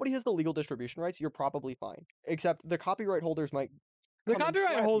 if nobody has the legal distribution rights, you're probably fine. Except the copyright holders might. The come and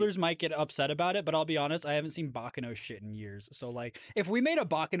copyright slap you. holders might get upset about it, but I'll be honest, I haven't seen Bakano shit in years. So like, if we made a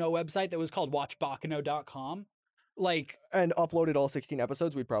Bakano website that was called watchbakano.com, like and uploaded all 16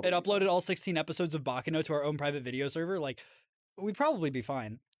 episodes, we'd probably it be fine. uploaded all 16 episodes of Bakano to our own private video server, like we'd probably be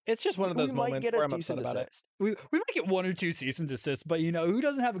fine. It's just one of We those might moments get a where I'm upset decent about it. assist. We might get 1 or 2 cease and desists, but who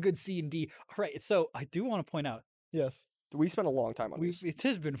doesn't have a good C and D? All right, so I do want to point out Yes. We spent a long time on this. it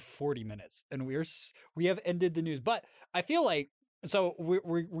has been 40 minutes and we have ended the news, but I feel like so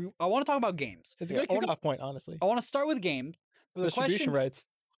I want to talk about games. It's a Yeah, good I wanna- kickoff point, honestly. I want to start with games. But the Distribution question, rights.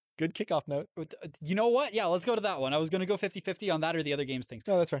 Good kickoff note. You know what? Yeah, let's go to that one. I was going to go 50-50 on that or the other games things.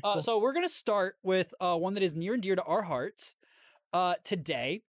 No, that's right. Cool. So we're going to start with one that is near and dear to our hearts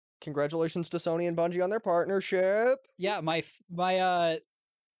today. Congratulations to Sony and Bungie on their partnership. Yeah,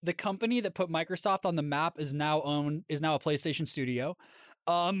 the company that put Microsoft on the map is now a PlayStation studio.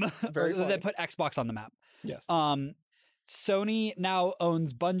 Very funny. That put Xbox on the map. Yes. Sony now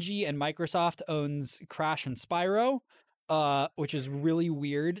owns Bungie and Microsoft owns Crash and Spyro, which is really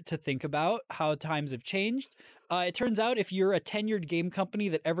weird to think about how times have changed. It turns out if you're a tenured game company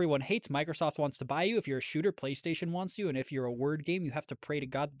that everyone hates, Microsoft wants to buy you. If you're a shooter, PlayStation wants you. And if you're a word game, you have to pray to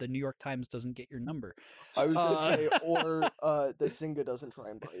God that the New York Times doesn't get your number. I was going to say, or that Zynga doesn't try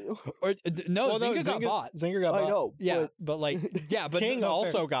and buy you. Or no, Zynga got bought. Zynga got bought. I know. Yeah, but King no,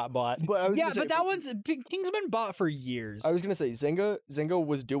 also fair. got bought. But I was Yeah, gonna say, but that one's King's been bought for years. I was going to say, Zynga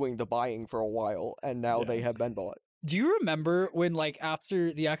was doing the buying for a while, and now they have been bought. Do you remember when, like,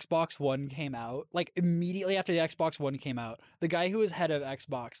 after the Xbox One came out, like, immediately after the Xbox One came out, the guy who was head of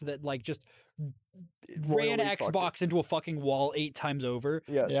Xbox that, like, just ran Royally fucked Xbox into a fucking wall 8 times over,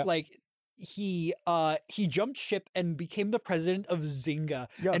 Yes. Yeah. like, he jumped ship and became the president of Zynga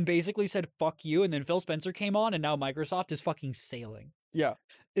Yeah. and basically said, fuck you, and then Phil Spencer came on, and now Microsoft is fucking sailing. Yeah.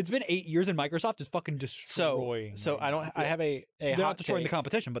 It's been 8 years, and Microsoft is fucking destroying. So right now. I have a They're hot not destroying take. the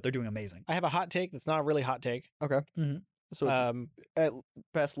competition, but they're doing amazing. I have a hot take that's not a really hot take. So it's at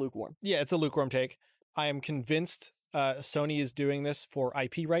best lukewarm. Yeah, it's a lukewarm take. I am convinced Sony is doing this for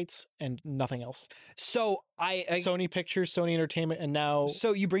IP rights and nothing else. So Sony Pictures, Sony Entertainment, and now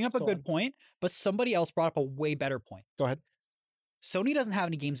So you bring up a so good on. point, but somebody else brought up a way better point. Go ahead. Sony doesn't have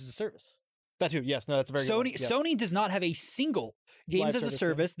any games as a service. That too. Yes, no, that's a very good one. Sony Yes. Sony does not have a single games Live as a service game.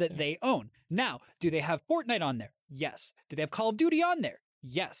 service that Yeah. they own. Now, do they have Fortnite on there? Yes. Do they have Call of Duty on there?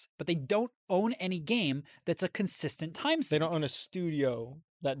 Yes. But they don't own any game that's a consistent time They sink. don't own a studio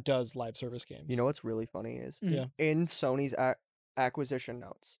that does live service games. You know what's really funny is Mhm. Yeah. in Sony's acquisition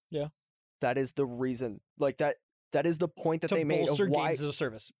notes. Yeah. That is the reason. Like that is the point that to they made of bolster why games as a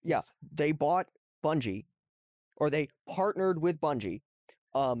service. yeah, they bought Bungie or they partnered with Bungie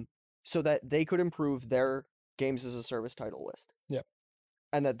so that they could improve their games as a service title list. Yep.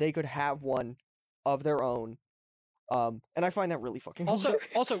 And that they could have one of their own. And I find that really fucking Also,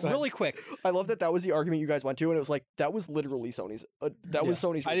 hilarious. really quick, I love that was the argument you guys went to, and it was like that was literally Sony's. That was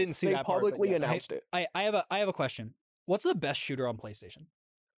Sony's. I reason. didn't see they that part, but publicly yes. announced it. I have a question. What's the best shooter on PlayStation?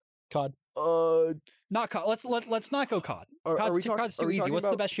 COD. Not COD. Let's not go COD. Are COD's we too, talk- COD's are too we easy. talking What's the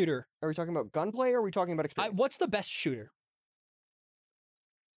about- best shooter? Are we talking about gunplay or are we talking about experience? What's the best shooter?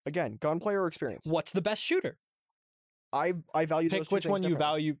 Again, gunplay or experience? What's the best shooter? I value those Pick two which things one you differently.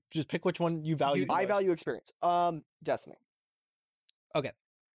 value. Just pick which one you value. the I most. value experience. Destiny. Okay.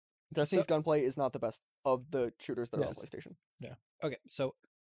 Destiny's So- gunplay is not the best of the shooters that are on Yes. PlayStation. Okay, so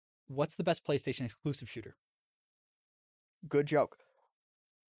what's the best PlayStation exclusive shooter? Good joke.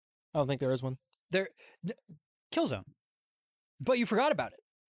 I don't think there is one. Killzone. But you forgot about it.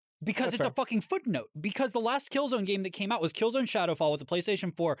 Because That's it's a fair. fucking footnote. Because the last Killzone game that came out was Killzone Shadowfall with the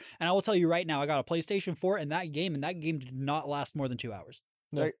PlayStation 4. And I will tell you right now, I got a PlayStation 4 and that game did not last more than 2 hours.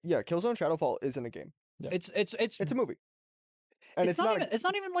 No. Yeah, Killzone Shadowfall isn't a game. Yeah. It's It's a movie. And it's not even it's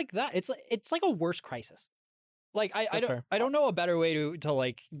not even like that. It's like a worse Crisis. Like I That's don't fair. I don't know a better way to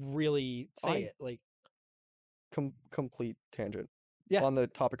like really say it. Like complete tangent. Yeah. On the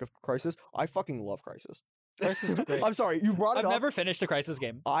topic of Crisis, I fucking love Crisis. Crisis is great. I'm sorry, you brought it I've up. never finished a Crisis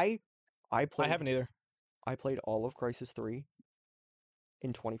game. I I played. haven't either. I played all of Crisis 3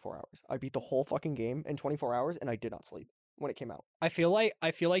 in 24 hours. I beat the whole fucking game in 24 hours, and I did not sleep when it came out. I feel like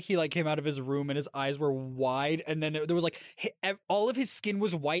he like came out of his room and his eyes were wide, and then there was like all of his skin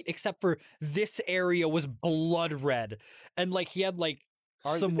was white except for this area was blood red, and like he had like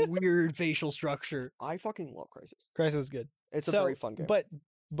Are- some weird facial structure. I fucking love Crisis. Crisis is good. It's a So, very fun game.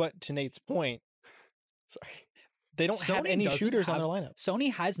 But to Nate's point, sorry. they don't have Sony any doesn't shooters on have- their lineup.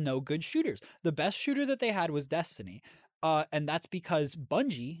 Sony has no good shooters. The best shooter that they had was Destiny, and that's because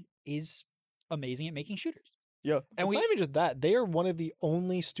Bungie is amazing at making shooters. Yeah. And It's not even just that. They are one of the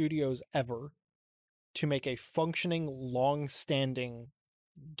only studios ever to make a functioning, long-standing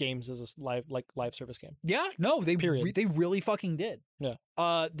games as a live service game. Yeah, no, they Period. they really fucking did. Yeah.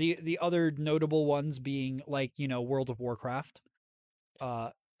 The other notable ones being like World of Warcraft,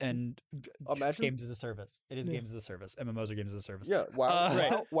 and it's Imagine- games as a service. It is Yeah. games as a service. MMOs are games as a service. Yeah. WoW,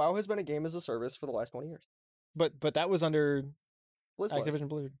 Right. WoW has been a game as a service for the last 20 years. But that was under Blizz was. Activision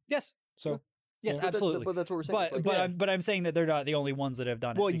Blizzard. Yes. So Yes, Yeah. But absolutely. But that's what we're saying. But like, I'm saying that they're not the only ones that have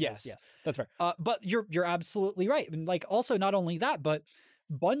done it. Well, because- yes. That's fair. But you're absolutely right. And like also not only that, but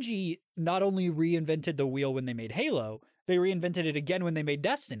Bungie not only reinvented the wheel when they made Halo, they reinvented it again when they made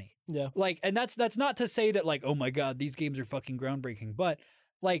Destiny. Yeah. Like, and that's not to say that like, oh my God, these games are fucking groundbreaking, but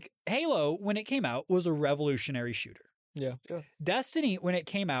like Halo, when it came out, was a revolutionary shooter. Yeah. Destiny, when it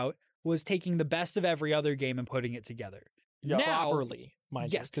came out, was taking the best of every other game and putting it together. Yeah. Now, Properly,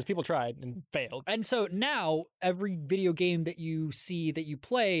 mind you, yes. because people tried and failed. and so now every video game that you see that you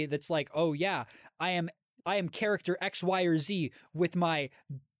play that's like, oh yeah, I am character X, Y, or Z with my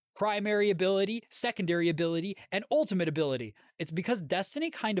primary ability, secondary ability, and ultimate ability. It's because Destiny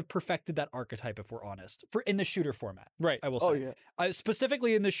kind of perfected that archetype, if we're honest, for in the shooter format. Right. I will say. Oh yeah.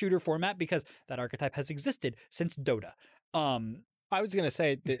 Specifically in the shooter format because that archetype has existed since Dota. I was gonna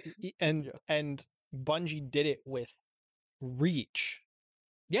say that, and Yeah. and Bungie did it with Reach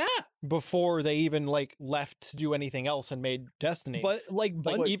Yeah, before they even like left to do anything else and made Destiny. but like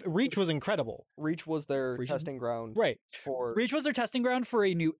Reach was incredible. Reach was their Reach is- testing ground Right. for Reach was their testing ground for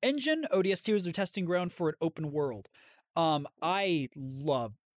a new engine. ODST was their testing ground for an open world. I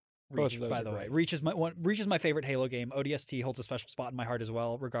love Both Reach, of those by are the way. great. Reach is my favorite Halo game. ODST holds a special spot in my heart as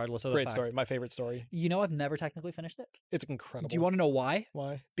well, regardless of the Great fact. story. My favorite story. You know, I've never technically finished it. It's incredible. Do you want to know why?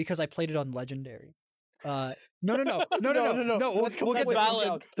 why? Because I played it on Legendary. No. We'll, That's we'll get completely valid.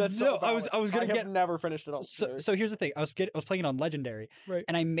 valid. That's No, so I was valid. gonna have get. never finished it on So, Legendary. so here's the thing. I was playing it on Legendary, Right.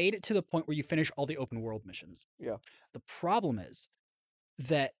 and I made it to the point where you finish all the open world missions. Yeah. The problem is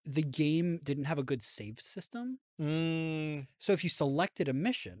that the game didn't have a good save system. Mm, So if you selected a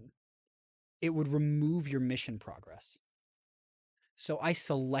mission, it would remove your mission progress. So I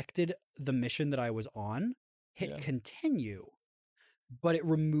selected the mission that I was on, hit Yeah. continue, but it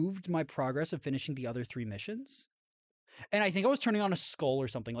removed my progress of finishing the other 3 missions. And I think I was turning on a skull or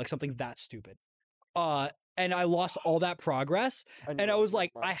something, like something that stupid. And I lost all that progress. knew And I it was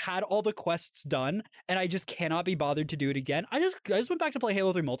like, wrong. I had all the quests done, and I just cannot be bothered to do it again. I just went back to play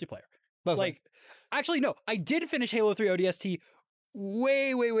Halo 3 multiplayer. that's Like, actually, no, I did finish Halo 3 ODST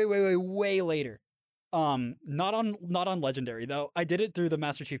way later. Not on Legendary though. I did it through the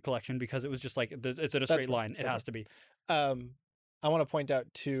Master Chief Collection because it was just like it's in a straight fine, line. It that's has to be. I want to point out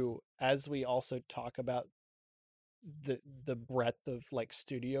too, as we also talk about the breadth of like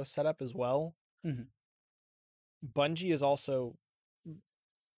studio setup as well. Mhm. Bungie is also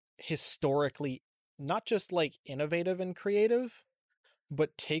historically not just like innovative and creative,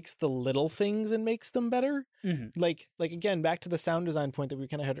 but takes the little things and makes them better. Mhm. Like again, back to the sound design point that we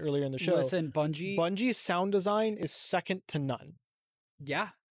kind of had earlier in the show. Listen, Bungie. Bungie's sound design is second to none. Yeah,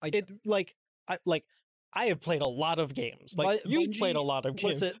 I have played a lot of games. Like you played a Bungie- lot of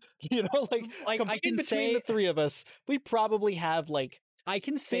games. listen, You know, like I combined can between say the 3 of us, we probably have like I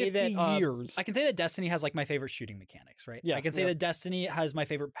can say 50 that years. I can say that Destiny has like my favorite shooting mechanics, right? Yeah, I can say yeah. that Destiny has my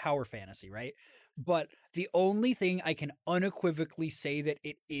favorite power fantasy, right? But the only thing I can unequivocally say that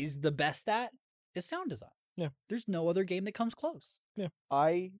it is the best at is sound design. Yeah. There's no other game that comes close.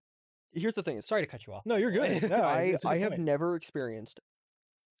 Here's the thing: is Sorry to cut you off. No, you're good. No, it's a I good have point. never experienced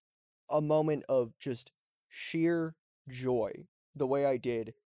a moment of just sheer joy the way I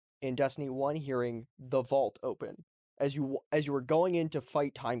did in Destiny 1 hearing the vault open as you were going in to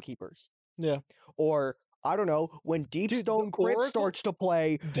fight timekeepers. Yeah. Or I don't know, when Deep Dude, Stone the Crit Oracle- starts to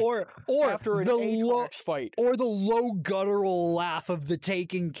play Or after an the Atrax fight. or the low guttural laugh of the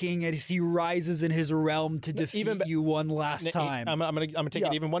Taken King as he rises in his realm to defeat even be- you one last time. I'm gonna take Yeah.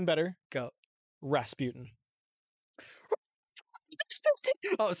 it even one better. Go. Rasputin.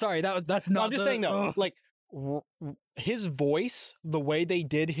 Oh, sorry. That's No, not. I'm just the- saying though, Ugh. like his voice, the way they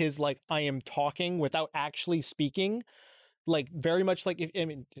did his like I am talking without actually speaking, like very much like if I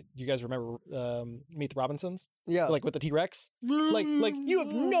mean, you guys remember Meet the Robinsons, Yeah. like with the T-Rex, like you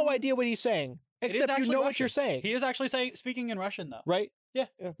have no idea what he's saying It is except you actually know what Russian. you're saying, He is actually speaking in Russian though. right? Yeah.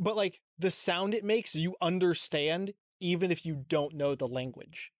 Yeah. But like the sound it makes, you understand even if you don't know the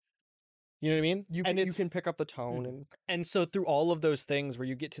language. You know what I mean? you and can pick up the tone and And so through all of those things where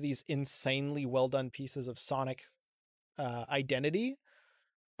you get to these insanely well done pieces of sonic identity.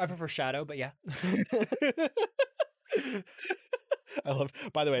 I prefer Shadow, but yeah. I love,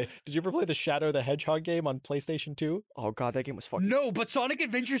 by the way, did you ever play the Shadow the Hedgehog game on PlayStation 2? oh god, that game was fucking No, but Sonic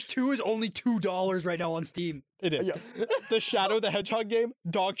Adventures 2 is only $2 right now on Steam. It is. Yeah. The Shadow the Hedgehog game,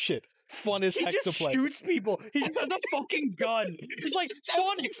 dog shit. Fun as He heck just to play. shoots people. He just has a fucking gun. He's like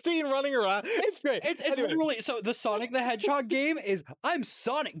Sonic. 16 running around. It's great. It's Anyway, literally so the Sonic the Hedgehog game is I'm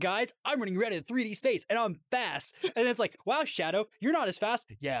Sonic, guys. I'm running around in 3D space and I'm fast. And it's like, wow, Shadow, you're not as fast.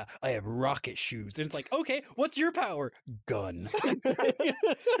 Yeah, I have rocket shoes. And it's like, okay, what's your power? Gun.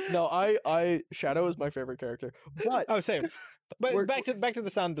 No, I Shadow is my favorite character. But oh, same. But We're- back to the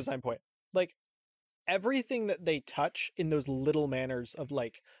sound design point. Like everything that they touch in those little manners of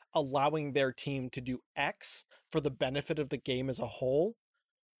like allowing their team to do X for the benefit of the game as a whole.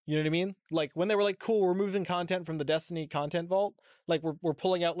 You know what I mean? Like when they were like, cool, we're moving content from the Destiny content vault. Like we're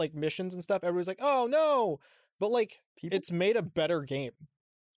pulling out like missions and stuff. Everybody's like, oh no. But like it's made a better game.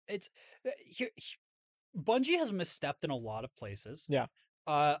 It's Bungie has misstepped in a lot of places. Yeah.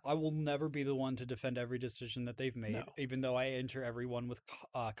 I will never be the one to defend every decision that they've made, No. even though I enter everyone with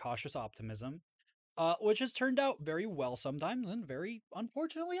cautious optimism, which has turned out very well sometimes and very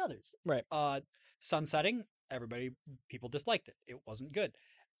unfortunately others. Right. Sunsetting, people disliked it. It wasn't good.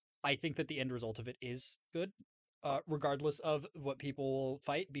 I think that the end result of it is good, regardless of what people will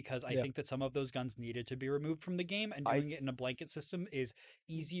fight, because I think that some of those guns needed to be removed from the game, and doing it in a blanket system is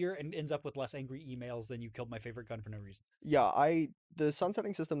easier and ends up with less angry emails than you killed my favorite gun for no reason. Yeah, the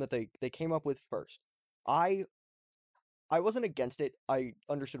sunsetting system that they came up with first, I wasn't against it. I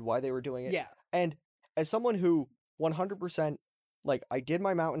understood why they were doing it. Yeah. And as someone who 100%, like, I did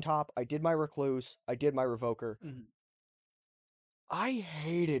my Mountaintop, I did my Recluse, I did my Revoker. Mhm. I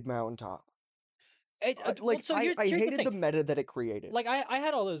hated Mountaintop. I hated the meta that it created. Like I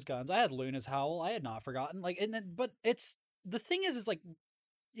had all those guns. I had Luna's Howl. I had Not Forgotten. Like, and then, but it's the thing is like,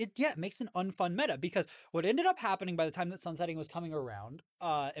 it makes an unfun meta, because what ended up happening by the time that sunsetting was coming around,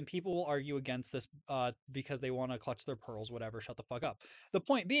 and people will argue against this, because they want to clutch their pearls, whatever. Shut the fuck up. The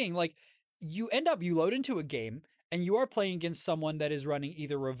point being, like, you load into a game and you are playing against someone that is running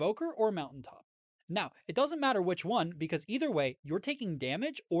either Revoker or Mountaintop. Now, it doesn't matter which one, because either way, you're taking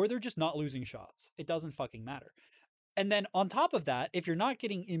damage or they're just not losing shots. It doesn't fucking matter. And then on top of that, if you're not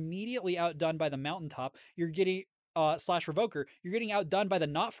getting immediately outdone by the Mountaintop, you're getting slash Revoker, you're getting outdone by the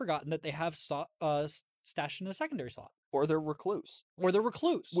Not Forgotten that they have stashed in the secondary slot. Or their Recluse. Or the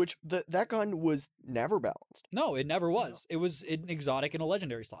Recluse. Which that gun was never balanced. No, it never was. It was an exotic and a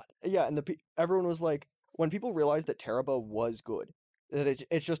legendary slot. Yeah, and everyone was like, when people realized that Teraba was good, that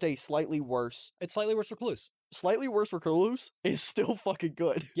it's just a slightly worse. It's slightly worse Recluse. Slightly worse Recluse is still fucking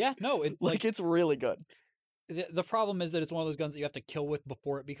good. Yeah, no, it like it's really good. The problem is that it's one of those guns that you have to kill with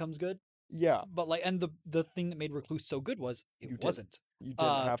before it becomes good. Yeah, but like, and the thing that made Recluse so good was it wasn't. You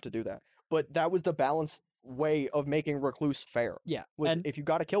didn't have to do that, but that was the balanced way of making Recluse fair. Yeah, and if you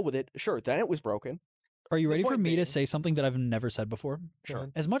got a kill with it, sure, then it was broken. Are you ready for me to say something that I've never said before?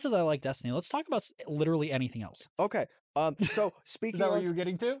 Sure. As much as I like Destiny, let's talk about literally anything else. Okay. So speaking Is that of, where you were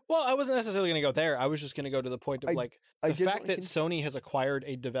getting to? Well, I wasn't necessarily going to go there. I was just going to go to the point of the fact that Sony has acquired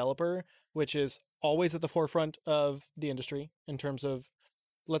a developer, which is always at the forefront of the industry in terms of,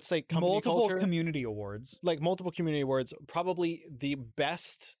 let's say, company multiple culture. community awards. Like multiple community awards, probably the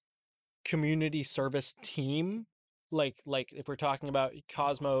best community service team. Like if we're talking about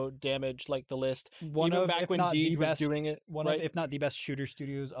Cosmo, Damage, like the list. One even of, back if when not Deed the was best, doing it, one right? of, if not the best shooter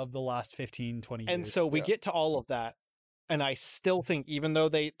studios of the last 15, 20 years. And so we get to all of that, and I still think, even though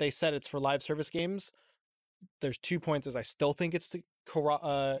they said it's for live service games, there's 2 points. Is I still think it's to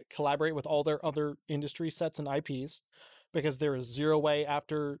collaborate with all their other industry sets and IPs, because there is zero way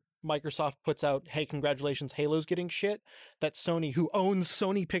after Microsoft puts out, hey, congratulations, Halo's getting shit, that Sony, who owns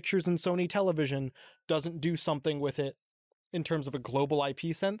Sony Pictures and Sony Television, doesn't do something with it in terms of a global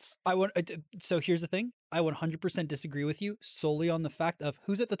IP sense. So here's the thing. I 100% disagree with you solely on the fact of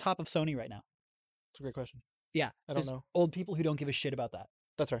who's at the top of Sony right now. That's a great question. Yeah. I don't know. Old people who don't give a shit about that.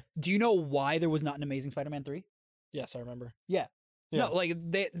 That's right. Do you know why there was not an Amazing Spider-Man 3? Yes, I remember. Yeah. No, like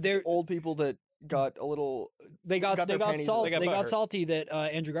they're old people that got a little. They got butthurt. salty that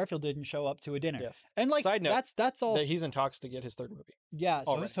Andrew Garfield didn't show up to a dinner. Yes. And like, side note, that's all. that he's in talks to get his third movie. Yeah.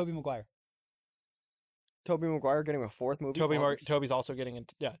 So is Tobey Maguire. Tobey Maguire getting a fourth movie. Toby's also getting in.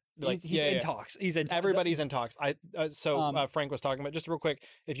 Yeah, he's in talks. He's in. Everybody's in talks. Frank was talking about, just real quick.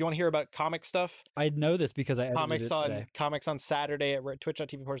 If you want to hear about comic stuff, I know this because I edited comics on Saturday at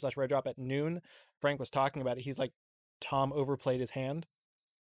twitch.tv/RedDrop at noon. Frank was talking about it. He's like, Tom overplayed his hand,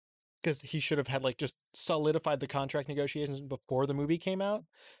 because he should have had just solidified the contract negotiations before the movie came out,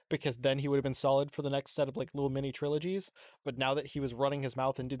 because then he would have been solid for the next set of little mini trilogies. But now that he was running his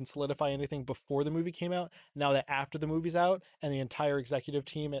mouth and didn't solidify anything before the movie came out, now that after the movie's out and the entire executive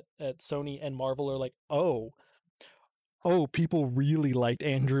team at Sony and Marvel are like, oh, people really liked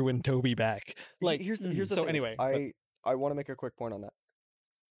Andrew and Toby back. Here's the thing. Anyway, I want to make a quick point on that.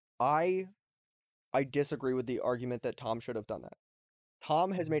 I disagree with the argument that Tom should have done that.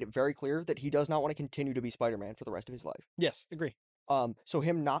 Tom has made it very clear that he does not want to continue to be Spider-Man for the rest of his life. Yes, agree. So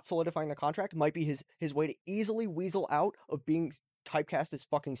him not solidifying the contract might be his way to easily weasel out of being typecast as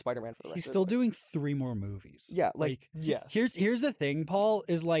fucking Spider-Man for the rest of his life. He's still doing 3 more movies. Yeah, yes. Here's the thing, Paul,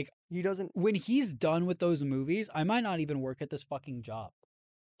 is he doesn't. When he's done with those movies, I might not even work at this fucking job.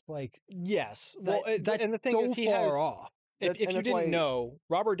 Like Yes. that, Well, that's and the thing so is, he far has. off. If and you that's didn't why- know,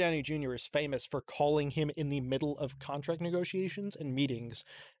 Robert Downey Jr. is famous for calling him in the middle of contract negotiations and meetings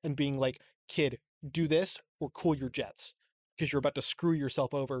and being like, "Kid, do this or cool your jets because you're about to screw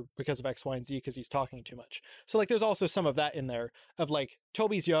yourself over because of X, Y, and Z because he's talking too much." So like, there's also some of that in there of like,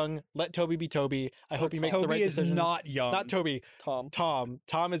 Toby's young, let Toby be Toby. I hope he makes the Toby right is decisions. not young. Not Toby. Tom.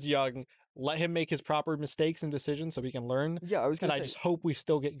 Tom is young. Let him make his proper mistakes and decisions so he can learn. Yeah, I was And gonna I say, just hope we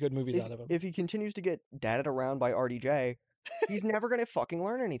still get good movies if, out of him. if he continues to get dadded around by RDJ, he's never gonna fucking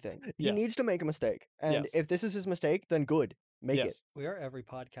learn anything. He Yes. needs to make a mistake, and Yes. if this is his mistake, then good, make it. Yes. We are every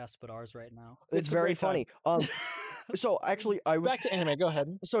podcast but ours right now. It's a very great time. funny. So actually, I was Back to anime. Go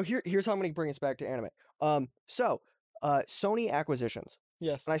ahead. so here's how I'm gonna bring us back to anime. Sony acquisitions,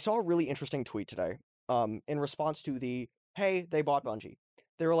 Yes. and I saw a really interesting tweet today. In response to the hey, they bought Bungie.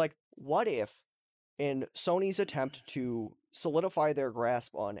 They were like, what if, in Sony's attempt to solidify their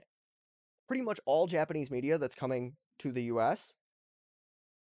grasp on pretty much all Japanese media that's coming to the US.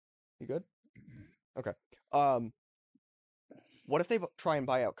 You good? Okay. What if they try and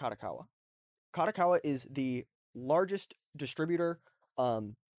buy out Kadokawa? Kadokawa is the largest distributor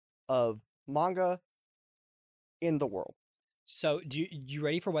of manga in the world. So, you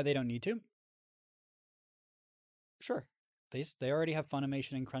ready for why they don't need to? Sure. They already have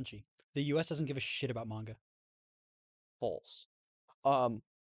Funimation and Crunchy. The US doesn't give a shit about manga. False.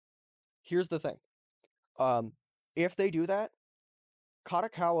 Here's the thing. If they do that,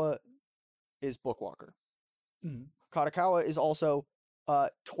 Kadokawa is Bookwalker. Mhm. Kadokawa is also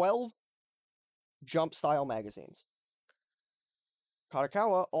 12 Jump style magazines.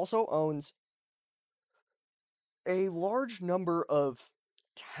 Kadokawa also owns a large number of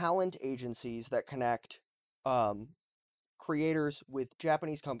talent agencies that connect creators with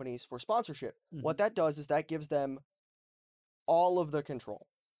Japanese companies for sponsorship. What that does is that gives them all of the control.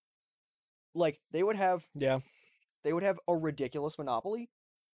 Like they would have a ridiculous monopoly,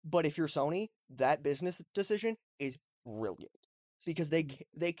 but if you're Sony, that business decision is brilliant because they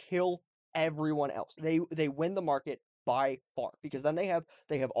kill everyone else. They win the market by far because then they have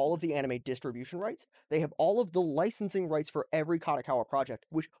all of the anime distribution rights. They have all of the licensing rights for every Kadokawa project,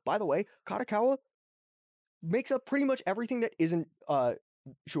 which by the way, Kadokawa makes up pretty much everything that isn't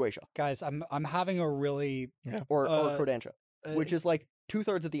Shueisha Guys, I'm having a really or Uh, Kodansha, which is like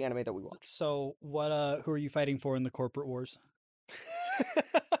 2/3 of the anime that we watch. so what who are you fighting for in the corporate wars?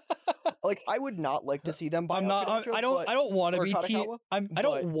 Like I would not like to see them buy I'm out not Kodansha, I don't want to or be team Kadokawa, I but-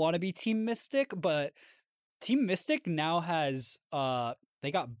 don't want to be Team Mystic, but Team Mystic now has they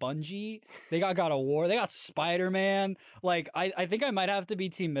got Bungie, they got God of War, they got Spider-Man. Like I think I might have to be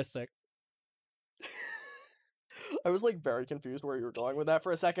Team Mystic. I was like very confused where you were going with that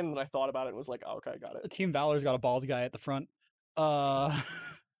for a second, and I thought about it and was like, oh, okay, got it. Team Valor's got a bald guy at the front.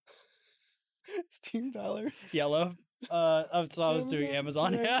 It's Team Valor. Yellow. So I was doing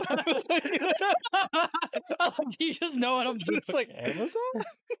Amazon. Yeah, Yeah. You just know what I'm doing. It's like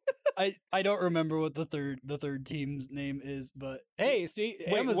Amazon. I don't remember what the third team's name is, but hey, Wait,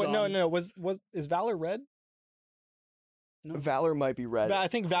 Amazon. no. Is Valor red? No. Valor might be red. I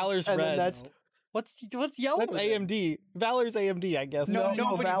think Valor's And then red. that's- What's yellow? That's then? AMD. Valor's AMD, I guess. No,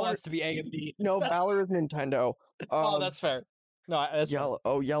 No, nobody Valor- wants to be AMD. No, Valor is Nintendo. Oh, that's fair. No, that's yellow.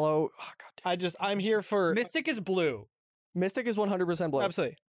 Oh, yellow. Oh, God I'm here for Mystic is blue. damn. Mystic is 100% blue.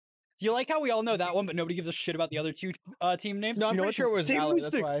 absolutely. Do you like how we all know that one, but nobody gives a shit about the other two team names? No, I'm You know pretty what's- sure it was Team Valor. That's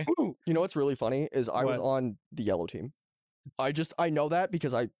Mystic. why. Ooh. You know what's really funny is I was What? on the yellow team. I know that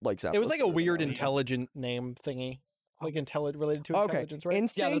because I like Zapdos. It was like a weird intelligence. intelligent name thingy, like related to Okay, intelligence, right?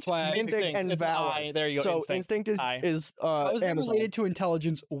 Instinct, Yeah, that's why I- Instinct, and It's an Valor. I. There you go. So Instinct. Instinct I. is How is that Amazon. related to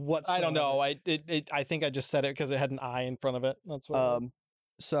intelligence whatsoever? I don't know. I think I just said it because it had an I in front of it. That's what.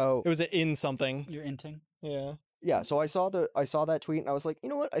 So It was in something. You're inting. Yeah. yeah, so I saw that tweet and I was like, you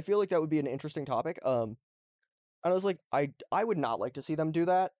know what? I feel like that would be an interesting topic. And I was like, I would not like to see them do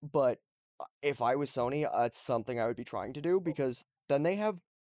that, but if I was Sony, it's something I would be trying to do because then they have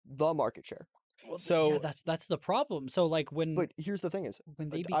the market share. So yeah, that's the problem. So like when But here's the thing is, when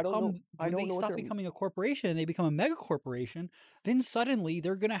they I don't know- become I when don't they know what stop they're- becoming a corporation and they become a mega corporation, then suddenly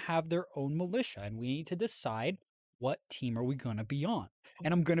they're gonna have their own militia, and we need to decide what team are we gonna be on.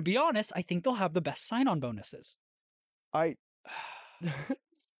 And I'm gonna be honest, I think they'll have the best sign-on bonuses. I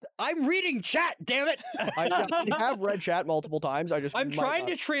I'm reading chat, damn it! I have read chat multiple times. I just I'm might trying not-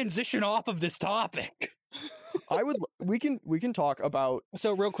 to transition off of this topic. we can talk about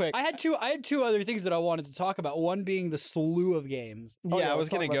real quick. I had two other things that I wanted to talk about. One being the slew of games. Oh, yeah, yeah, I let's was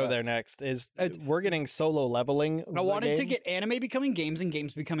talk gonna about go that. there next. We're getting solo leveling. I wanted to get anime becoming games and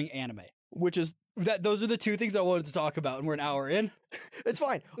games becoming anime. which is Those are the two things I wanted to talk about, and we're an hour in. it's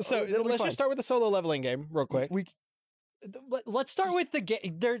fine. So It'll be let's fine. just start with the solo leveling game real quick. Let's start with the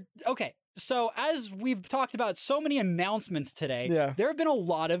game. Okay. So as we've talked about so many announcements today, Yeah. there have been a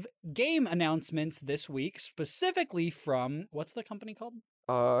lot of game announcements this week, specifically from what's the company called?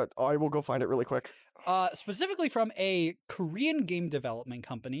 I will go find it really quick. Specifically from a Korean game development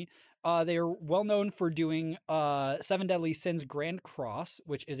company. They are well known for doing Seven Deadly Sins Grand Cross,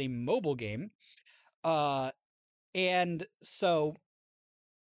 which is a mobile game. And so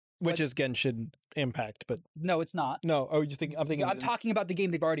Which is Genshin Impact, but no, it's not. no. Oh, you think I'm thinking? I'm talking about the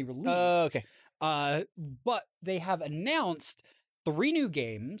game they've already released. Okay. But they have announced 3 new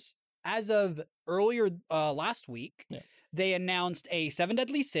games as of earlier last week. Yeah. They announced a Seven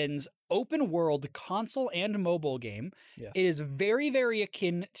Deadly Sins open world console and mobile game. Yes. It is very, very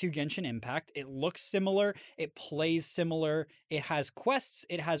akin to Genshin Impact. It looks similar. It plays similar. It has quests.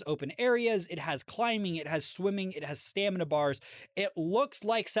 It has open areas. It has climbing. It has swimming. It has stamina bars. It looks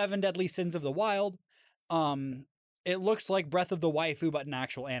like Seven Deadly Sins of the Wild. It looks like Breath of the Waifu, but an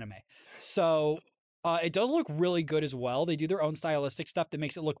actual anime. So it does look really good as well. They do their own stylistic stuff that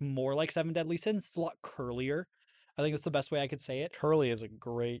makes it look more like Seven Deadly Sins. It's a lot curlier. I think that's the best way I could say it. Curly is a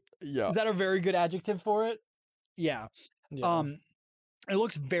great. Yeah. Is that a very good adjective for it? Yeah. Yeah. It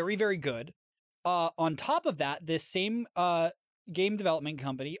looks very, very good. On top of that, this same game development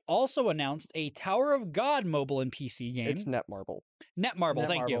company also announced a Tower of God mobile and PC game. It's Netmarble. Netmarble,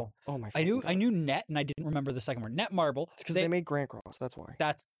 thank you. Oh my! I fucking God. knew Net and I didn't remember the second word. Netmarble. because they made Grand Cross. That's why.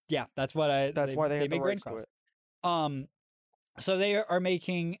 That's That's why they had the made Grand rights to Cross. it. So they are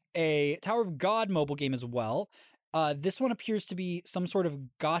making a Tower of God mobile game as well. This one appears to be some sort of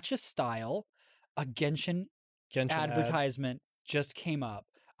gacha style. A Genshin Genshin ad. advertisement just came up.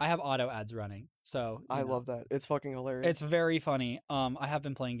 I have auto ads running, so I you know. love that. It's fucking hilarious. It's very funny. I have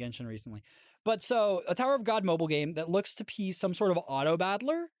been playing Genshin recently. But so a Tower of God mobile game that looks to be some sort of auto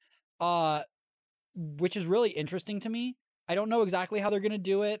battler, which is really interesting to me. I don't know exactly how they're going to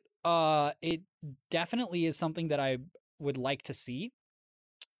do it. It definitely is something that I would like to see.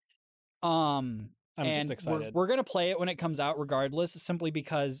 I'm just excited. We're going to play it when it comes out regardless, simply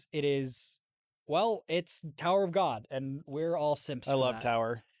because it is, well, it's Tower of God and we're all simps I for love that.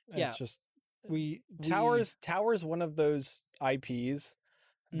 Tower. Yeah. It's just We Tower's one of those IPs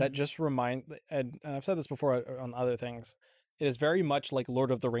that Mhm. just remind, and I've said this before on other things. It is very much like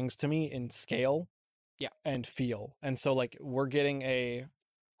Lord of the Rings to me in scale, Yeah. and feel. And so like we're getting a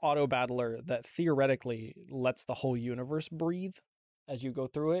auto battler that theoretically lets the whole universe breathe as you go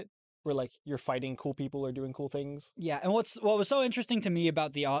through it. Where like you're fighting cool people or doing cool things. Yeah, and what was so interesting to me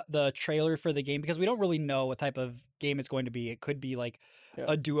about the trailer for the game, because we don't really know what type of game it's going to be. It could be like Yeah.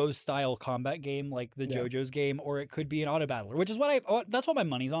 a duo style combat game, like the Yeah. JoJo's game, or it could be an auto battler, which is that's what my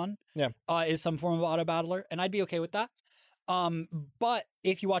money's on. Yeah. Is some form of auto battler, and I'd be okay with that. But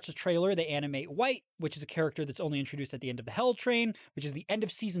if you watch the trailer, they animate White, which is a character that's only introduced at the end of the Hell Train, which is the end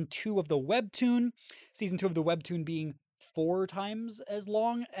of season 2 of the webtoon. Season 2 of the webtoon being 4 times as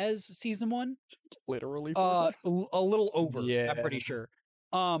long as season 1. literally. A little over. I'm Yeah. pretty sure.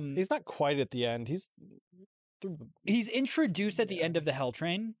 He's not quite at the end. He's through the, He's introduced at the end of the Hell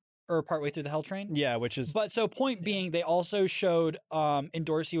Train, or partway through the Hell Train. yeah, which is But so point being, they also showed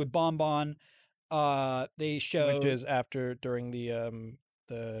Endorsi with Bonbon. They showed which is after during the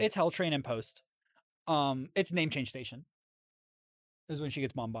it's Hell Train and post. It's Name Change Station is when she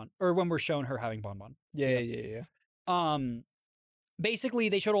gets Bonbon, or when we're shown her having Bonbon. yeah. Basically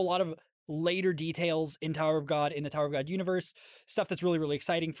they showed a lot of later details in Tower of God, in the Tower of God universe, stuff that's really, really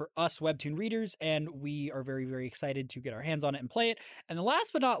exciting for us webtoon readers, and we are very, very excited to get our hands on it and play it. And the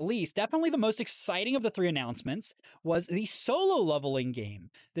last but not least, definitely the most exciting of the 3 announcements, was the solo leveling game.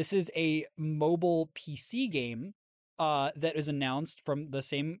 This is a mobile PC game that is announced from the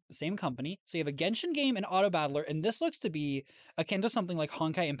same company. So you have a Genshin game and auto battler, and this looks to be akin to something like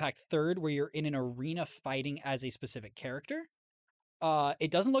Honkai Impact 3rd, where you're in an arena fighting as a specific character. It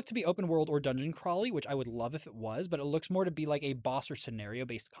doesn't look to be open world or dungeon crawly, which I would love if it was, but it looks more to be like a boss or scenario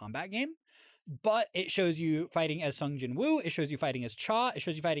based combat game. But it shows you fighting as Sung Jin Woo. It shows you fighting as Cha. It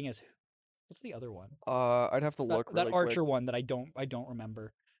shows you fighting as, what's the other one? I'd have to look. That really archer quick. one that I don't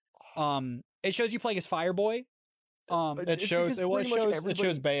remember. It shows you playing as Fireboy. It's It shows because pretty much it shows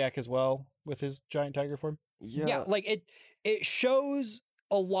everybody- Bayek as well with his giant tiger form. Yeah. Like it shows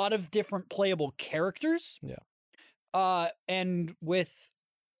a lot of different playable characters. Yeah. And with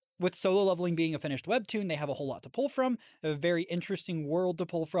solo leveling being a finished webtoon, they have a whole lot to pull from. They have a very interesting world to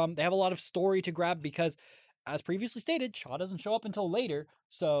pull from. They have a lot of story to grab because, as previously stated, Cha doesn't show up until later.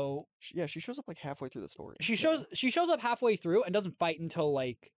 So Yeah, she shows up like halfway through the story. she shows up halfway through and doesn't fight until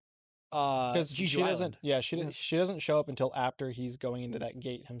like Because she Jeju doesn't. Island. Yeah, she doesn't show up until after he's going into that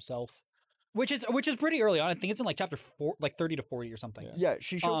gate himself. Which is pretty early on. I think it's in like chapter 4, like 30 to 40 or something. Yeah,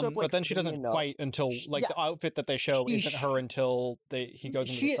 she shows up like. But then she doesn't fight until like the outfit that they show isn't her until he goes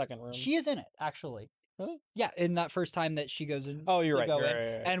into the second room. She is in it actually. Really? Yeah, in that first time that she goes in. Oh, you're right. go You're in,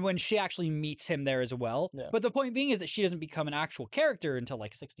 right. And when she actually meets him there as well. Yeah. But the point being is that she doesn't become an actual character until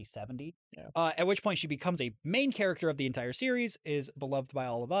like 60, 70. Yeah. At which point she becomes a main character of the entire series, is beloved by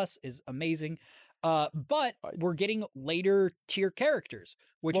all of us, is amazing. But we're getting later tier characters,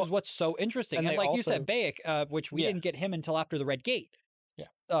 which is what's so interesting. And like you said, Bayek, which we didn't get him until after the Red Gate.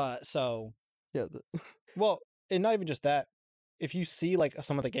 Yeah. So. Yeah. Well, and not even just that. If you see like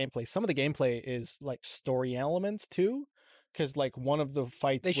some of the gameplay is like story elements too, because like one of the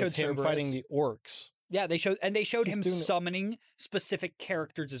fights They was showed him Cerberus. fighting the orcs. Yeah, they showed He's him doing it. summoning specific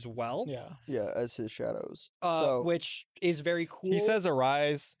characters as well. Yeah. Yeah, as his shadows. Which is very cool. He says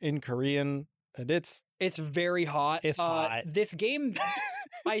 "arise" in Korean, and it's very hot. It's hot. This game,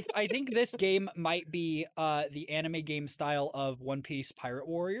 I think this game might be the anime game style of One Piece Pirate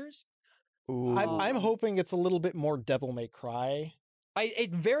Warriors. I'm hoping it's a little bit more Devil May Cry.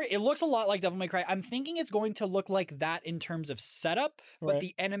 It looks a lot like Devil May Cry. I'm thinking it's going to look like that in terms of setup, but Right.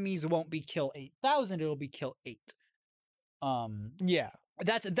 the enemies won't be kill 8,000. It'll be kill 8. Yeah.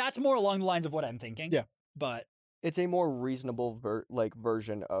 That's more along the lines of what I'm thinking. Yeah. But It's a more reasonable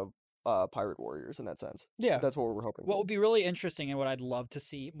version of Pirate Warriors in that sense. Yeah. That's what we're hoping. what for. would be really interesting and what I'd love to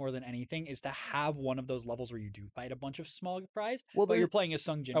see more than anything is to have one of those levels where you do fight a bunch of small prize. Well, but you're there- playing as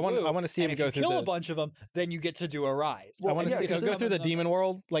Sung Jin I want Woo, to see and him if go you through kill the. a bunch of them, then you get to do a rise. I want to yeah, see because go through the some of them- demon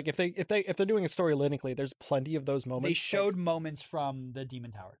world. Like if they're doing a story linearly, there's plenty of those moments. They like- showed moments from the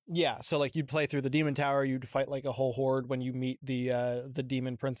Demon Tower. Yeah, so like you'd play through the demon tower, you'd fight like a whole horde when you meet the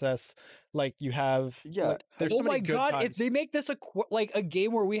demon princess. Like you have, Yeah. like, there's so Oh many my good god! times. If they make this a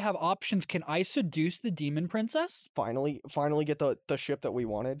game where we have options, can I seduce the Demon Princess? finally get the ship that we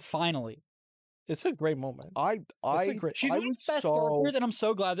wanted. Finally, It's a great moment. I great- she's I one of the was best so characters, and I'm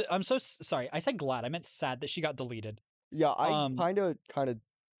so glad that sorry. I said glad. I meant sad that she got deleted. yeah. I um, kind of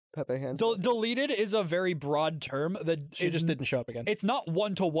Pepe hands. Deleted is a very broad term that She is just didn't show up again. It's not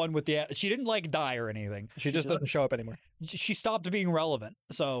 1-to-1 with the. She didn't like die or anything. She just doesn't show up anymore, She stopped being relevant.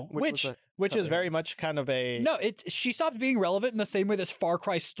 So Which was which is Pepe very hands. much kind of a no, she stopped being relevant in the same way that Far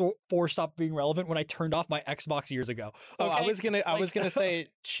Cry 4 stopped being relevant when I turned off my Xbox years ago. Oh, I Okay? was gonna Like- say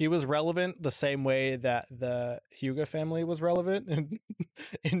she was relevant the same way that the Hyuga family was relevant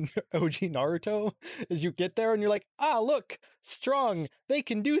in OG Naruto. Is you get there and you're like, look, strong, they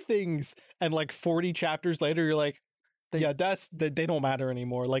can do things, and like 40 chapters later, you're like, yeah, they don't matter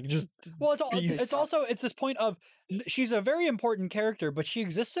anymore. Like just Well, beasts. it's this point of she's a very important character, but she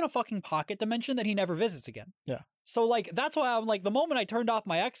exists in a fucking pocket dimension that he never visits again. Yeah. So like that's why I'm like the moment I turned off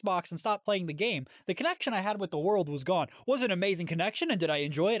my Xbox and stopped playing the game, the connection I had with the world was gone. Was it an amazing connection and did I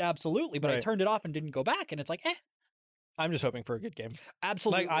enjoy it? Absolutely, but I Right. turned it off and didn't go back, and it's like, I'm just hoping for a good game.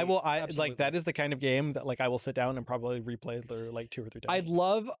 absolutely. Like like absolutely. that is the kind of game that like I will sit down and probably replay through like 2 or 3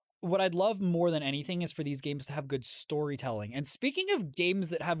 times. What I'd love more than anything is for these games to have good storytelling. And speaking of games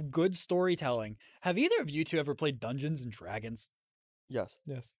that have good storytelling, have either of you two ever played Dungeons and Dragons? Yes.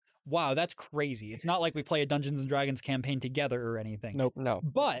 Yes. Wow, that's crazy. It's not like we play a Dungeons and Dragons campaign together or anything. Nope. No.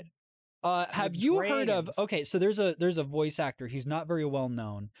 But have you heard of dragons. okay, so there's a voice actor. He's not very well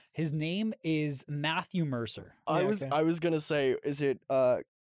known. His name is Matthew Mercer. I Yeah, was okay. I was gonna say, is it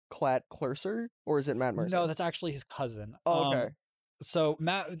Clat Clerser or is it Matt Mercer? No, that's actually his cousin. Oh, okay. So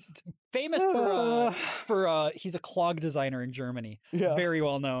Matt famous for he's a clog designer in Germany. Yeah. Very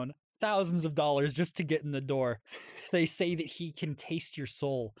well known. Thousands of dollars just to get in the door. They say that he can taste your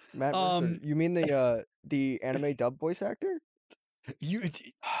soul. Matt Mercer. You mean the anime dub voice actor? You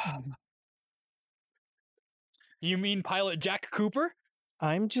You mean pilot Jack Cooper?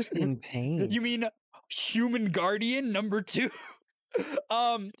 I'm just in pain. You mean Human Guardian number 2?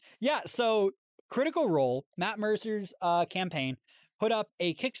 Yeah, so Critical Role, Matt Mercer's campaign, put up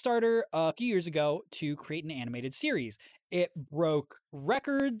a Kickstarter a few years ago to create an animated series. It broke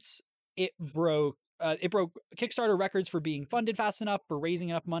records. It broke Kickstarter records for being funded fast enough, for raising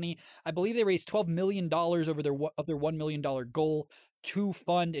enough money. I believe they raised $12 million over their $1 million goal to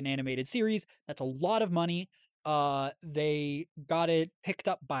fund an animated series. That's a lot of money. They got it picked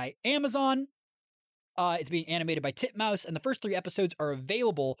up by Amazon. It's being animated by Titmouse, and the first 3 episodes are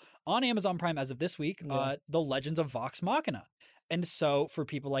available on Amazon Prime as of this week. Yeah. The Legends of Vox Machina. And so for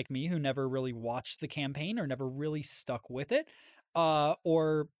people like me who never really watched the campaign or never really stuck with it,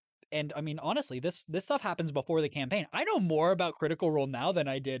 or And I mean, honestly, this stuff happens before the campaign. I know more about Critical Role now than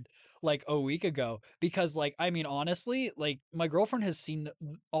I did like a week ago because, like, I mean, honestly, like my girlfriend has seen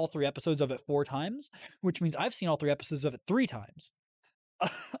all 3 episodes of it 4 times, which means I've seen all 3 episodes of it 3 times.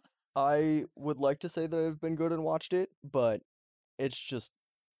 I would like to say that I've been good and watched it, but it's just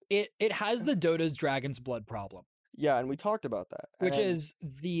It has the Dota's Dragon's Blood problem, yeah, and we talked about that. which and is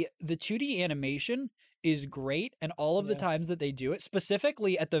the 2D animation is great, and all of the Yeah. times that they do it,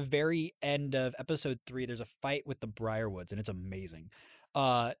 specifically at the very end of episode 3, there's a fight with the Briarwoods, and it's amazing.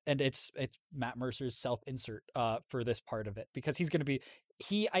 And it's Matt Mercer's self-insert for this part of it because he's going to be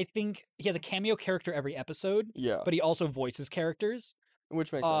I think he has a cameo character every episode, yeah, but he also voices characters.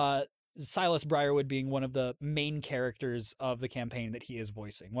 which makes sense. Silas Briarwood being one of the main characters of the campaign that he is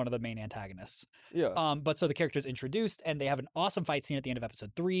voicing, one of the main antagonists. Yeah, But so the character is introduced, and they have an awesome fight scene at the end of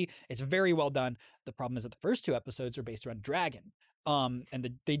episode 3. It's very well done. The problem is that the first 2 episodes are based around dragon. And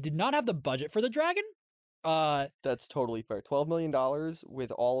they did not have the budget for the dragon. that's totally fair. $12 million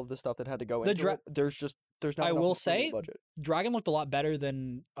with all of the stuff that had to go The into dra- it. There's not. I enough will room in the say, budget. Dragon looked a lot better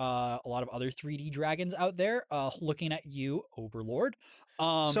than a lot of other 3D dragons out there. Looking at you, Overlord.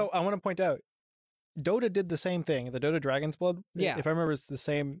 So I want to point out, Dota did the same thing. The Dota Dragon's Blood. Yeah. If I remember, it's the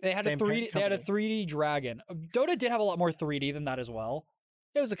same. they had a same 3D. They had a company. 3D dragon. Dota did have a lot more 3D than that as well.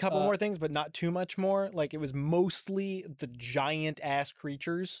 There was a couple Uh, more things, but not too much more. Like it was mostly the giant ass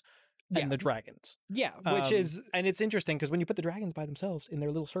creatures Yeah. and the dragons. Yeah, which is and it's interesting because when you put the dragons by themselves in their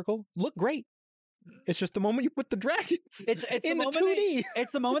little circle, look great. It's just the moment you put the dragons it's in the the moment 2D.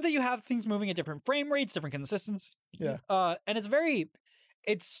 it's the moment that you have things moving at different frame rates, different consistencies. Yeah. And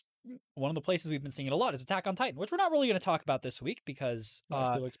it's one of the places we've been seeing it a lot is Attack on Titan, which we're not really going to talk about this week because It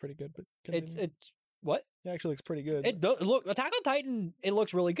actually looks pretty good, but it's continue. what It actually looks pretty good. it does look Attack on Titan. It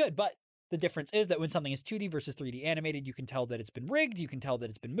looks really good, but the difference is that when something is 2D versus 3D animated, you can tell that it's been rigged. You can tell that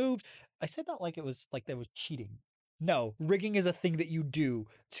it's been moved. I said that like it was like there was cheating. No, rigging is a thing that you do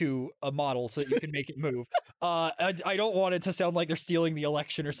to a model so that you can make it move. I don't want it to sound like they're stealing the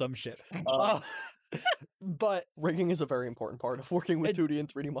election or some shit. But Rigging is a very important part of working with It- 2D and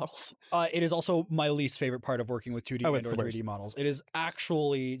 3D models. it is also my least favorite part of working with 2D Oh, and it's or the 3D worst. models. It is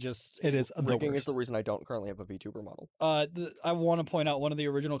actually just It is the Rigging is worst. the reason I don't currently have a VTuber model. I want to point out one of the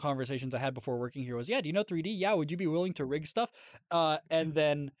original conversations I had before working here was, yeah, do you know 3D? Yeah, would you be willing to rig stuff? And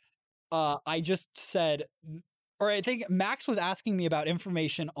then I just said, or I think Max was asking me about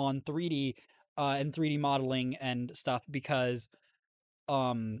information on 3D and 3D modeling and stuff because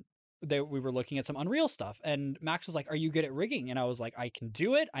we were looking at some Unreal stuff, and Max was like, "Are you good at rigging?" And I was like, "I can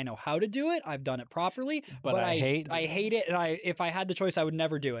do it. I know how to do it. I've done it properly, But I hate I hate it. And if I had the choice, I would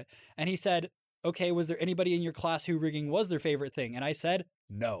never do it." And he said, "Okay, was there anybody in your class who rigging was their favorite thing?" And I said,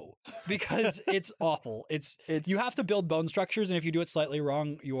 "No," because it's awful. It's You have to build bone structures, and if you do it slightly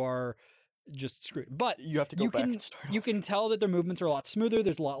wrong, you are just screwed. But you have to go you back can and start. you can tell that their movements are a lot smoother.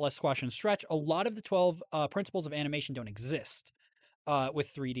 There's a lot less squash and stretch. A lot of the 12 principles of animation don't exist with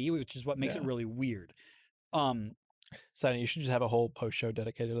 3D, which is what makes it Yeah. really weird. Sonny, you should just have a whole post show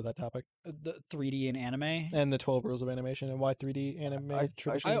dedicated to that topic The 3D in anime. and the 12 rules of animation and why 3D anime I-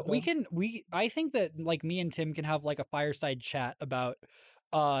 traditionally. I think that like me and Tim can have like a fireside chat about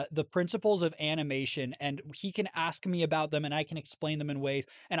the principles of animation, and he can ask me about them and I can explain them in ways,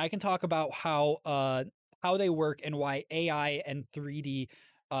 and I can talk about how they work and why AI and 3D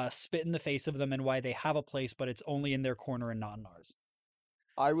spit in the face of them and why they have a place, but it's only in their corner and not in ours.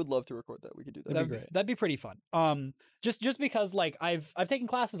 I would love to record that. We could do that. That'd be great. That'd be pretty fun. Just because like I've taken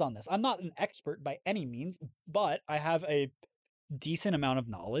classes on this. I'm not an expert by any means, but I have a decent amount of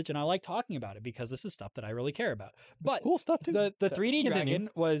knowledge and I like talking about it because this is stuff that I really care about. But cool stuff too. the Yeah, 3D continue. dragon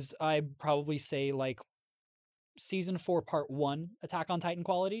was, I probably say, like season 4 part 1 Attack on Titan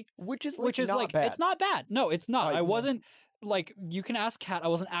quality, Which is not like bad. it's not bad. No, it's not. I- I wasn't like, you can ask Kat, I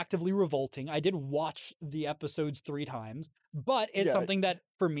wasn't actively revolting. I did watch the episodes 3 times, but it's Yeah. something that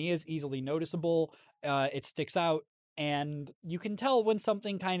for me is easily noticeable. It sticks out, and you can tell when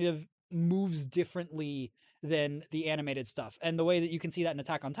something kind of moves differently than the animated stuff. And the way that you can see that in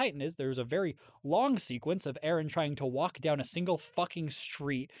Attack on Titan is there's a very long sequence of Eren trying to walk down a single fucking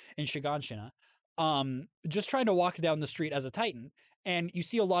street in Shiganshina. Just trying to walk down the street as a Titan, and you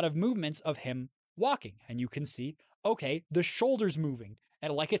see a lot of movements of him walking, and you can see, okay, the shoulder's moving,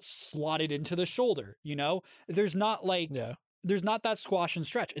 and like it's slotted into the shoulder, you know? There's not like Yeah. there's not that squash and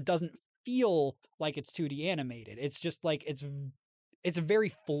stretch. It doesn't feel like it's 2D animated. It's just like it's very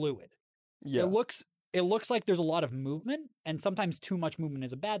fluid. Yeah. It looks like there's a lot of movement, and sometimes too much movement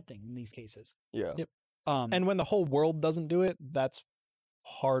is a bad thing in these cases. Yeah. Yep. And And when the whole world doesn't do it, that's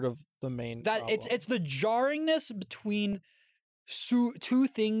part of the main that problem. it's the jarringness between two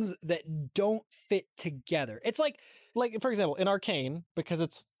things that don't fit together. It's like, Like, for example, in Arcane, because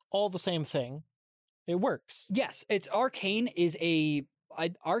it's all the same thing, it works. yes, it's Arcane is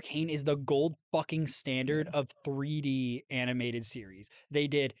Arcane is the gold fucking standard of 3D animated series. They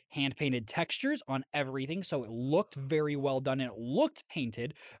did hand painted textures on everything, so it looked very well done and it looked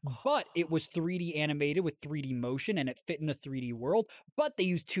painted, but it was 3D animated with 3D motion and it fit in a 3D world, but they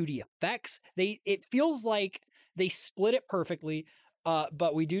used 2D effects. It feels like they split it perfectly.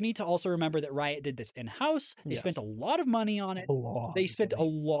 But we do need to also remember that Riot did this in-house. They spent a Yes. lot of money on it. They spent money.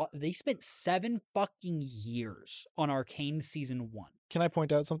 a lot. They spent 7 fucking years on Arcane season 1. Can I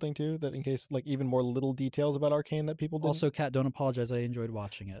point out something too, that in case, like, even more little details about Arcane that people didn't? Also, Kat, don't apologize. I enjoyed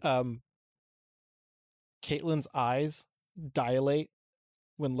watching it. Caitlyn's eyes dilate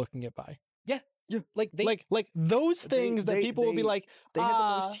when looking at Vi. Like they like those things that people will be like, They had the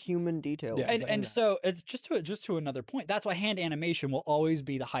 "Ah." most human details. Yeah, and exactly. so it's just to another point. That's why hand animation will always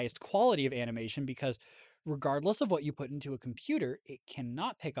be the highest quality of animation, because regardless of what you put into a computer, it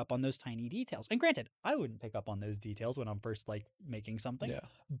cannot pick up on those tiny details. And granted, I wouldn't pick up on those details when I'm first like making something. Yeah.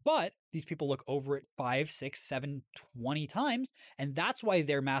 But these people look over it 5, 6, 7, 20 times, and that's why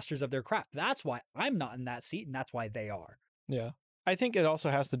they're masters of their craft. That's why I'm not in that seat, and that's why they are. Yeah. I think it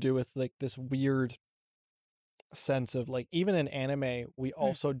also has to do with like this weird sense of like, even in anime, we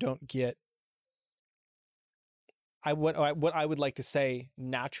also don't get what I would like to say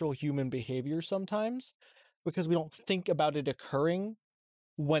natural human behavior sometimes, because we don't think about it occurring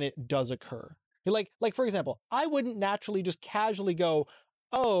when it does occur. Like for example, I wouldn't naturally just casually go,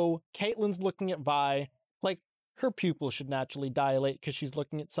 "Oh, Caitlyn's looking at Vi." Like, her pupils should naturally dilate because she's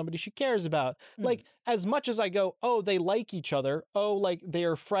looking at somebody she cares about. Like, as much as I go, "Oh, they like each other. Oh, like they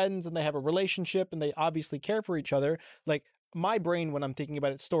are friends and they have a relationship and they obviously care for each other." Like, my brain, when I'm thinking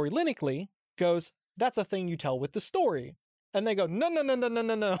about it story linearly, goes, "That's a thing you tell with the story." And they go,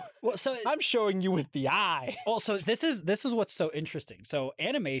 no. Well, so I'm showing you with the eye. also this is what's so interesting. So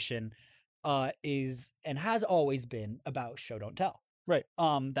animation is and has always been about show don't tell. Right.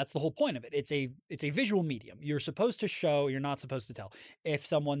 That's the whole point of it. It's a visual medium. You're supposed to show, you're not supposed to tell. If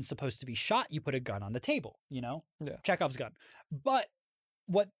someone's supposed to be shot, you put a gun on the table, you know? Yeah. Chekhov's gun. But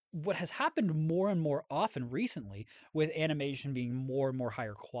what has happened more and more often recently, with animation being more and more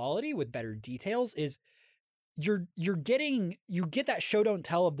higher quality with better details, is you get that show don't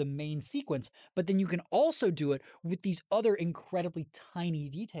tell of the main sequence, but then you can also do it with these other incredibly tiny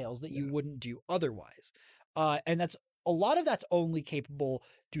details that you wouldn't do otherwise. And a lot of that's only capable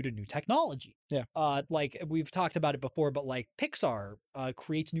due to new technology. Yeah. Like we've talked about it before, but like Pixar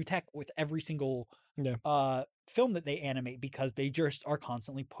creates new tech with every single film that they animate, because they just are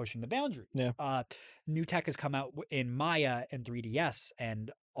constantly pushing the boundaries. Yeah. New tech has come out in Maya and 3DS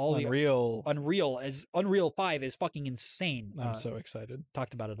and all Unreal. Unreal 5 is fucking insane. I'm so excited.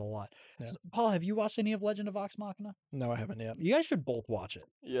 Talked about it a lot. Yeah. So, Paul, have you watched any of Legend of Vox Machina? No, I haven't yet. You guys should both watch it.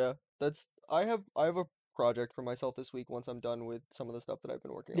 Yeah, I have a project for myself this week once I'm done with some of the stuff that I've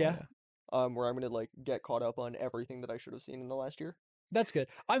been working Yeah. on. Where I'm gonna like get caught up on everything that I should have seen in the last year. That's good.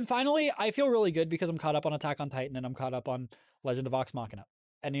 I feel really good because I'm caught up on Attack on Titan and I'm caught up on Legend of Vox Machina.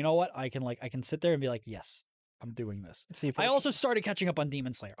 And you know what? I can sit there and be like, yes, I'm doing this. See if I also started catching up on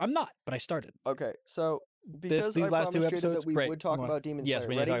Demon Slayer. I'm not, but I started. Okay, so because these I last two promised Jada episodes, that we great. would talk Come on. about Demon Yes, Slayer.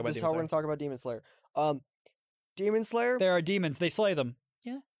 we need to Ready? talk about This is Demon how we're gonna talk about Demon Slayer. Demon Slayer. There are demons. They slay them.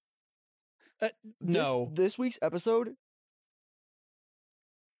 Yeah. No. This week's episode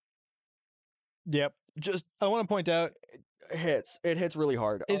Yep. just I want to point out. hits. It hits really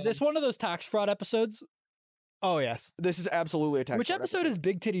hard. Is this one of those tax fraud episodes? Oh yes. This is absolutely a tax Which fraud episode is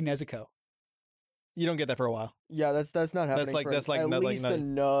Big Titty Nezuko? You don't get that for a while. Yeah, that's not happening. like- for that's like at not- like least not-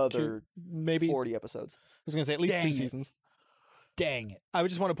 another Maybe. 40 episodes. I was gonna say at least Dang 3 it. seasons. Dang it. I would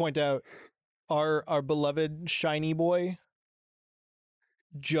just want to point out our beloved shiny boy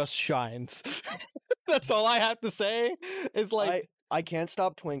just shines. That's all I have to say. Is like I can't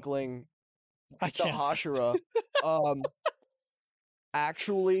stop twinkling. I The can't. Hashira.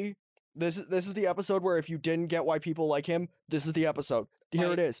 Actually, this is the episode where if you didn't get why people like him, this is the episode.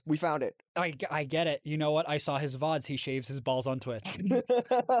 Here it is. We found it. I get it. You know what? I saw his VODs. He shaves his balls on Twitch.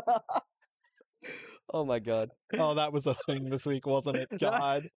 Oh my god. Oh, that was a thing this week, wasn't it?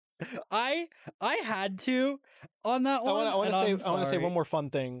 God. I had to on that one. I want to say sorry. one more fun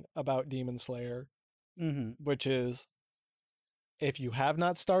thing about Demon Slayer, Mm-hmm. which is if you have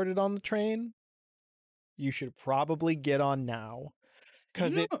not started on the train, you should probably get on now,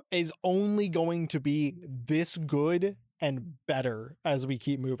 because it is only going to be this good and better as we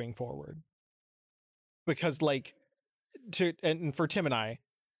keep moving forward. Because like and for Tim and I,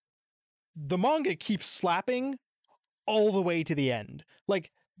 the manga keeps slapping all the way to the end.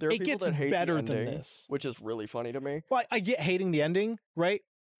 Like, There are it people gets that hate the better than ending, this. which is really funny to me. Well, I get hating the ending, right?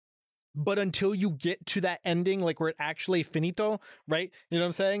 But until you get to that ending, like where it actually finito, right? You know what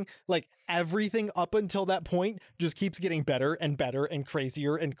I'm saying? Like everything up until that point just keeps getting better and better and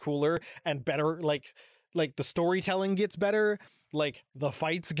crazier and cooler and better. Like the storytelling gets better, like the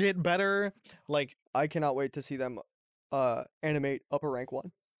fights get better. Like I cannot wait to see them animate Upper Rank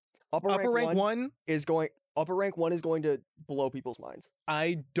 1. Upper Rank 1, Upper Rank 1 is going to blow people's minds.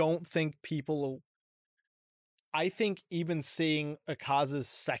 I don't think people. I think even seeing Akaza's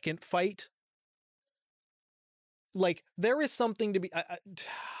second fight, like there is something to be.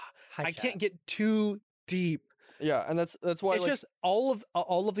 I can't get too deep. Yeah, and that's why It's like, just all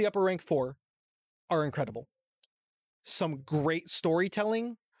of the Upper Rank 4 are incredible. Some great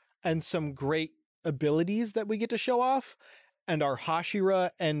storytelling and some great abilities that we get to show off, and our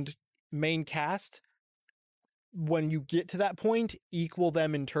Hashira and main cast, when you get to that point, equal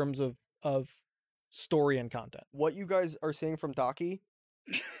them in terms of story and content. what you guys are seeing from Daki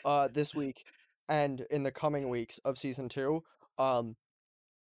this week and in the coming weeks of season 2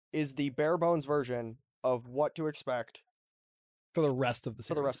 is the bare bones version of what to expect For the rest of the for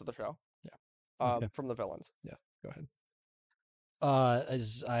series. the rest of the show. Yeah. Okay. From the villains. Go ahead.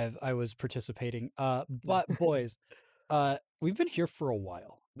 I was participating. But boys, we've been here for a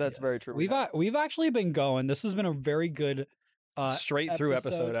while. That's very true. We've actually been going. This has been a very good Straight through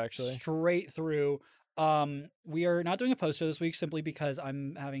episode, actually. Straight through. We are not doing a post show this week simply because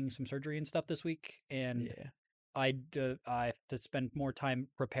I'm having some surgery and stuff this week, and Yeah. I have to spend more time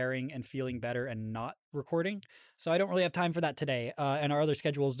preparing and feeling better and not recording. So I don't really have time for that today. And our other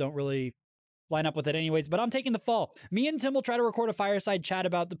schedules don't really line up with it anyways, but I'm taking the fall. Me and Tim will try to record a fireside chat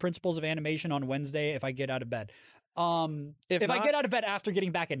about the principles of animation on Wednesday if I get out of bed. If I not- get out of bed after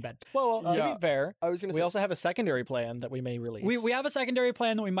getting back in bed. Well, to Yeah. be fair, I was gonna we say also have a secondary plan that we may release. We have a secondary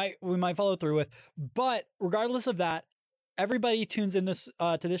plan that we might follow through with, but regardless of that, everybody tunes in this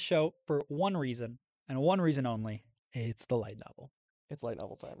to this show for one reason and one reason only. It's the light novel. it's light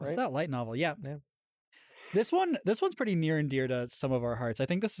novel time, It's right? that light novel, yeah. Yeah. This one's pretty near and dear to some of our hearts. I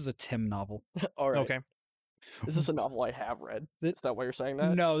think this is a Tim novel. All right. Okay. Is this a novel I have read? Th- Is that why you're saying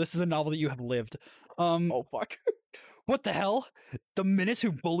that? No, this is a novel that you have lived. Oh fuck. What the hell? The menace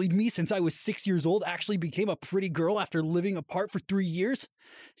who bullied me since I was 6 years old actually became a pretty girl after living apart for 3 years?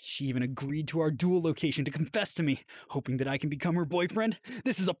 She even agreed to our dual location to confess to me, hoping that I can become her boyfriend.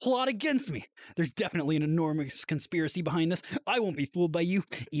 This is a plot against me. There's definitely an enormous conspiracy behind this. I won't be fooled by you.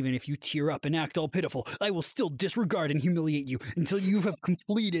 Even if you tear up and act all pitiful, I will still disregard and humiliate you until you've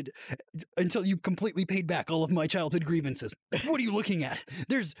completely paid back all of my childhood grievances. What are you looking at?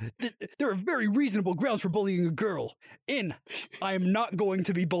 There are very reasonable grounds for bullying a girl. I am not going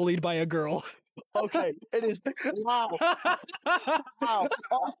to be bullied by a girl. Okay. It is. Wow. Wow.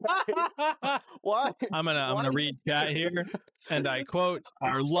 Okay. Why? I'm gonna read chat here, and I quote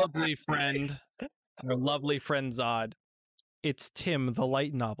Our lovely friend Zod. It's Tim, the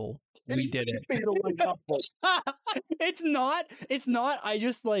light novel. We did it. It's not. I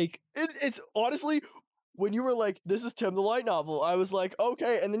just like It's honestly, when you were like, "This is Tim the Light Novel," I was like,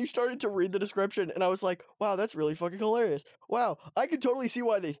 "Okay," and then you started to read the description, and I was like, "Wow, that's really fucking hilarious." Wow, I can totally see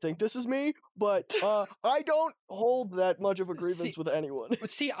why they think this is me, but I don't hold that much of a grievance See- with anyone.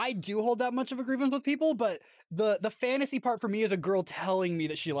 see. I do hold that much of a grievance with people, but the fantasy part for me is a girl telling me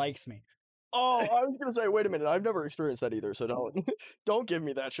that she likes me. Oh, I was gonna say, wait a minute, I've never experienced that either, so don't don't give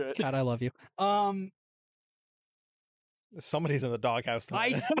me that shit. God, I love you. Somebody's in the doghouse.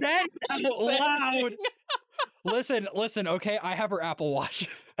 I tonight. said out loud. Listen. Okay, I have her Apple Watch.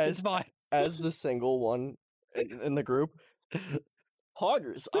 It's fine. As the single one in the group,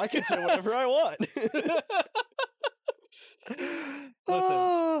 hoggers, I can say whatever I want.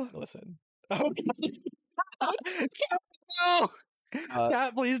 Listen. No, Uh,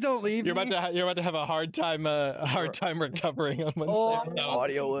 Kat, please don't leave. You're me. about to have a hard time recovering on Wednesday. Oh, No,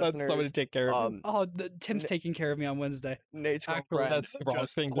 audio that's listeners, somebody take care of him. Oh, Tim's taking care of me on Wednesday. Nate's Actually, girlfriend that's the wrong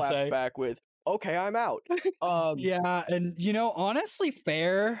just thing to clapped say. back with, "Okay, I'm out." Yeah, and honestly,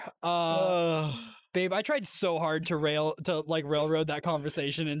 fair. Babe, I tried so hard to railroad that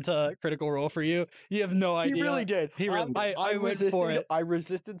conversation into Critical Role for you. You have no idea. He really did. He really I went for it. I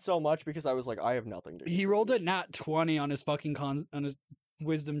resisted so much because I was like, I have nothing to do. He rolled a nat 20 on his fucking on his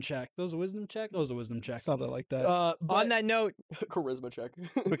wisdom check. That was a wisdom check. Something like that. But On that note, Charisma check.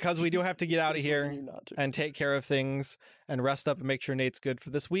 because we do have to get out of Persuading here you not to. and take care of things and rest up and make sure Nate's good for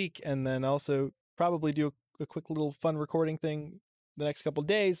this week, and then also probably do a quick little fun recording thing the next couple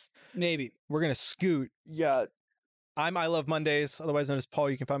days, maybe. we're gonna scoot Yeah, I'm I Love Mondays, otherwise known as Paul.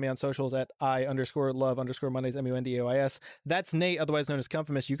 You can find me on socials at I_love_Mondays, MUNDOIS. That's Nate, otherwise known as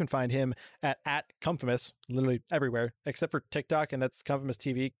Comfamous. You can find him at Comfamous, literally everywhere, except for TikTok, and that's Comfamous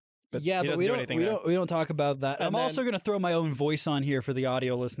TV. But we don't talk about that. I'm also going to throw my own voice on here for the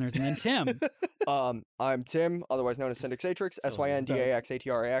audio listeners, and then Tim. I'm Tim, otherwise known as Syndaxatrix,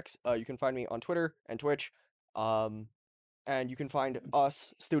 SYNDAXATRAX. You can find me on Twitter and Twitch. And you can find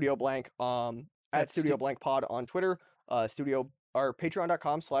us, Studio Blank, at Studio Blank Pod on Twitter,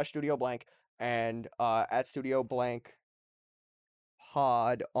 patreon.com/Studio Blank, and at Studio Blank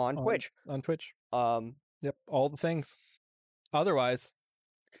Pod on Twitch. On Twitch. Yep, all the things. Otherwise,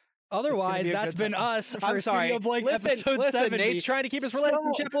 that's been us for Studio Blank episode 70. Nate's trying to keep his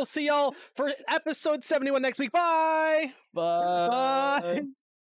relationship. We'll see y'all for episode 71 next week. Bye. Bye.